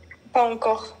 Pas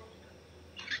encore.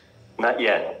 Not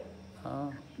yet.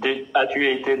 As-tu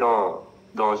été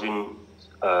dans une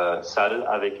salle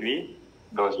avec lui,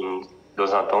 dans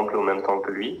un temple au même temps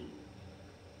que lui?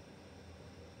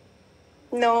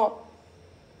 Non.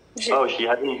 Oh, she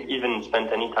hadn't even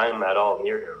spent any time at all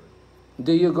near him.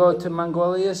 Do you go to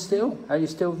Mongolia still? Are you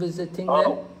still visiting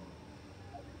there?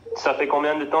 Ça fait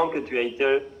combien de temps que tu as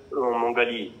été en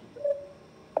Mongolie?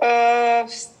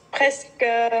 Presque.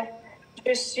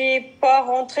 Je suis pas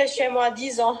rentrée chez moi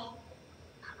 10 ans.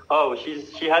 Oh,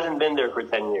 she hasn't been there for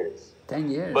 10 years. 10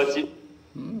 years.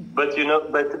 But you know,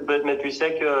 mais tu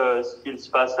sais que ce qu'il se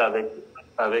passe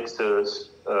avec ce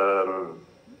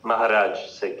Maharaj,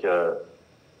 c'est que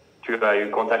tu as eu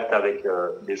contact avec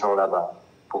des gens là-bas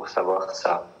pour savoir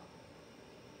ça.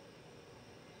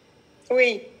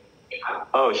 Oui.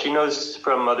 Oh, she knows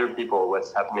from other people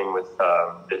what's happening with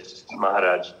this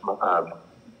Maharaj.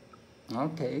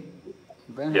 Okay.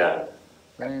 Yeah.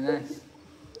 Very nice.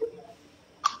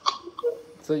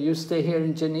 So you stay here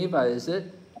in Geneva, is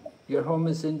it? Your home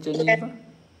is in Geneva?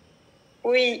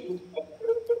 Oui.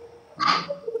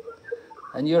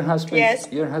 And your husband? Yes.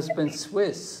 Your husband's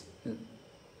Swiss.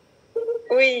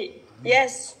 Oui.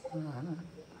 Yes.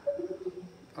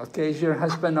 Okay. Is your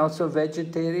husband also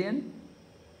vegetarian?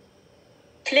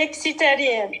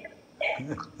 Flexitarian.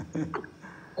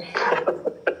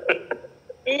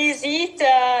 He's eat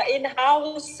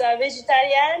in-house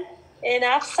vegetarian and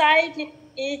outside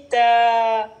eat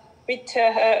with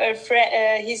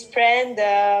his friend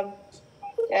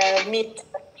meat.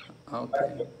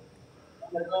 Okay.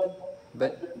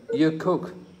 But you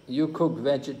cook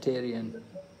vegetarian.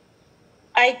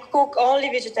 I cook only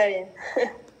vegetarian.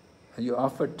 You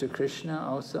offered to Krishna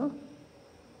also?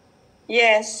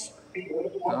 Yes.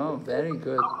 Oh, very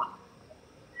good.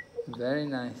 Very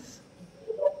nice.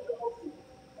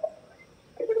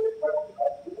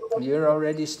 You're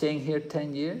already staying here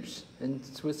 10 years in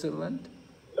Switzerland?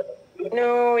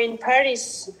 No, in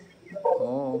Paris.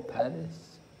 Oh,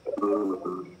 Paris.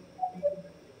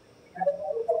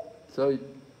 So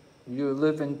you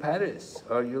live in Paris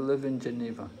or you live in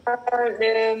Geneva?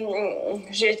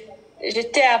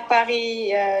 J'étais à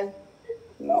Paris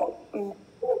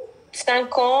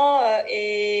 5 ans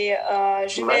et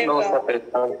je vais... Maintenant, ça fait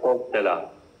 5 ans que tu es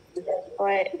là.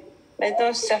 Ouais.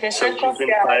 Maintenant, ça fait 5 ans que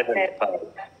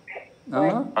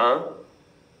Huh?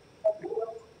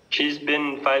 She's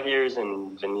been 5 years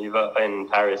in Geneva, in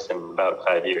Paris, and about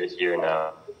 5 years here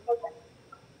now.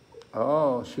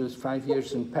 Oh, she was 5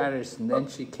 years in Paris and then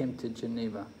she came to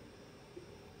Geneva.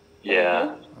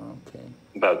 Yeah. Okay.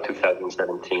 About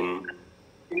 2017.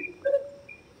 Okay,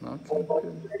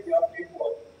 good.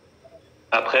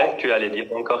 Après, tu allais dire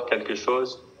encore quelque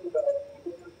chose?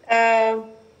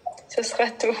 Ce sera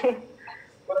tout.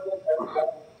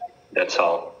 That's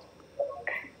all.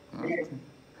 Okay.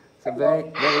 So very,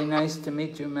 very nice to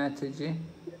meet you, Mataji.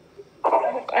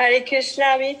 Hare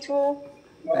Krishna, me too.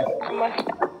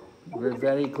 We're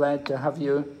very glad to have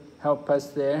you help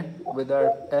us there with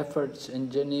our efforts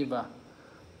in Geneva.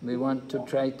 We want to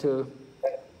try to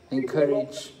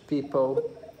encourage people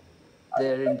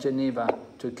there in Geneva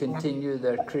to continue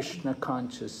their Krishna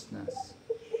consciousness.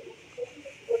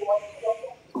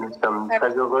 Nous sommes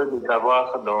très heureux de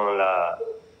t'avoir dans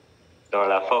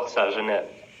la force à Genève.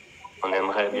 On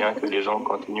aimerait bien que les gens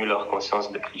continuent leur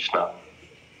conscience de Krishna.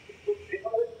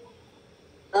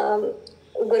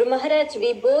 Guru Maharaj,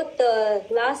 we both,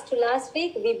 last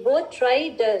week, we both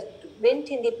tried, went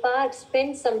in the park,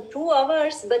 spent some 2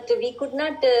 hours, but we could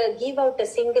not give out a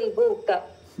single book.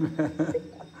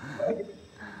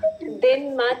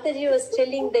 Then Mataji was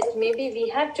telling that maybe we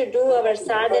have to do our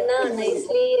sadhana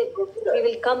nicely. We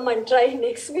will come and try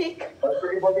next week.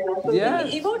 Yes.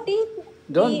 Devotees,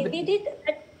 we did.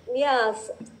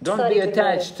 Yes. Don't be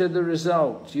attached to the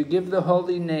result. You give the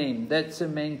holy name. That's the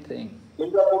main thing.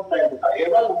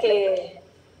 Okay.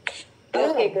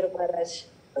 Okay, Guru Maharaj.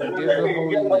 You give the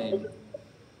holy name.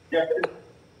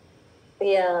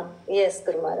 Yeah. Yes,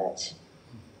 Guru Maharaj.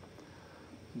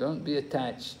 Don't be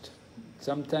attached.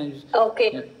 Sometimes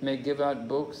you may give out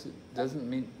books, it doesn't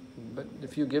mean, but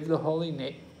if you give the holy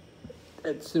name,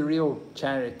 that's the real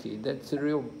charity, that's the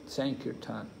real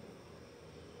Sankirtan.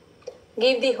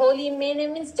 Give the holy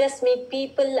name means just meet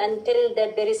people and tell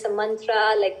that there is a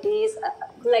mantra like this,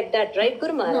 like that, right,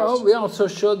 Guru Maharaj? No, we also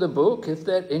show the book. If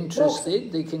they're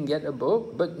interested, they can get a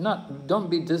book, but don't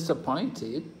be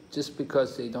disappointed just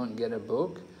because they don't get a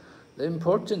book. The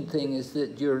important thing is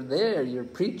that you're there, you're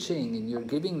preaching, and you're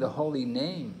giving the holy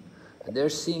name. They're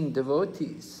seeing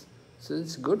devotees, so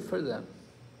it's good for them.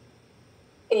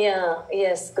 Yeah,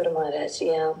 yes, Guru Maharaj,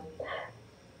 yeah.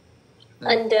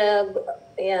 And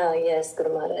yes,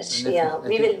 Guru Maharaj.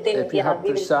 If you have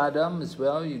prasadam as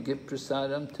well, you give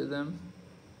prasadam to them.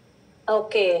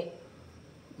 Okay.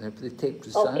 If they take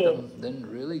prasadam, then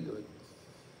really good.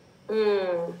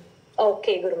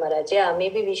 Okay, Guru Maharaj. Yeah,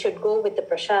 maybe we should go with the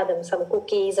prasadam, some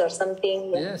cookies or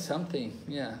something. Yeah, something.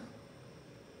 Yeah.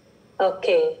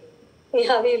 Okay.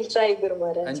 Yeah, we'll try, Guru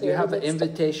Maharaj. And you have an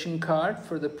invitation card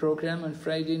for the program on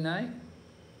Friday night?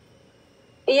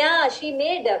 Yeah, she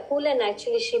made Poolan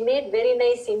actually. She made very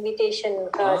nice invitation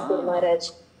cards, Guru Maharaj.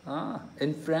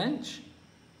 In French?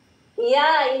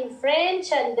 Yeah, in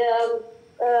French and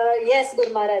yes,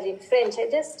 Guru Maharaj, in French. I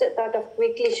just thought of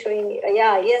quickly showing.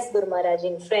 Yes, Guru Maharaj,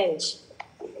 in French.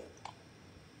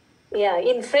 Yeah,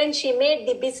 in French she made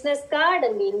the business card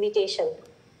and the invitation.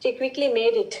 She quickly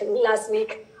made it last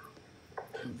week.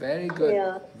 Very good.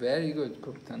 Yeah. Very good,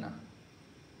 Kultana.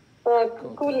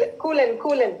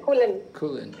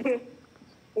 Coolen.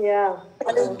 Yeah.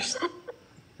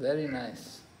 Very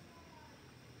nice.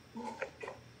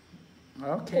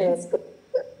 Okay. Yes.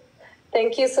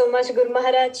 Thank you so much, Guru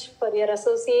Maharaj, for your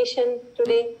association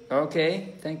today.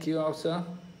 Okay. Thank you also.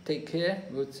 Take care.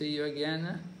 We'll see you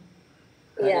again.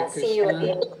 Yeah, see you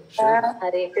again. Srila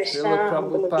Hare Krishna.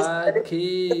 Prabhupada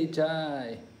ki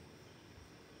jai.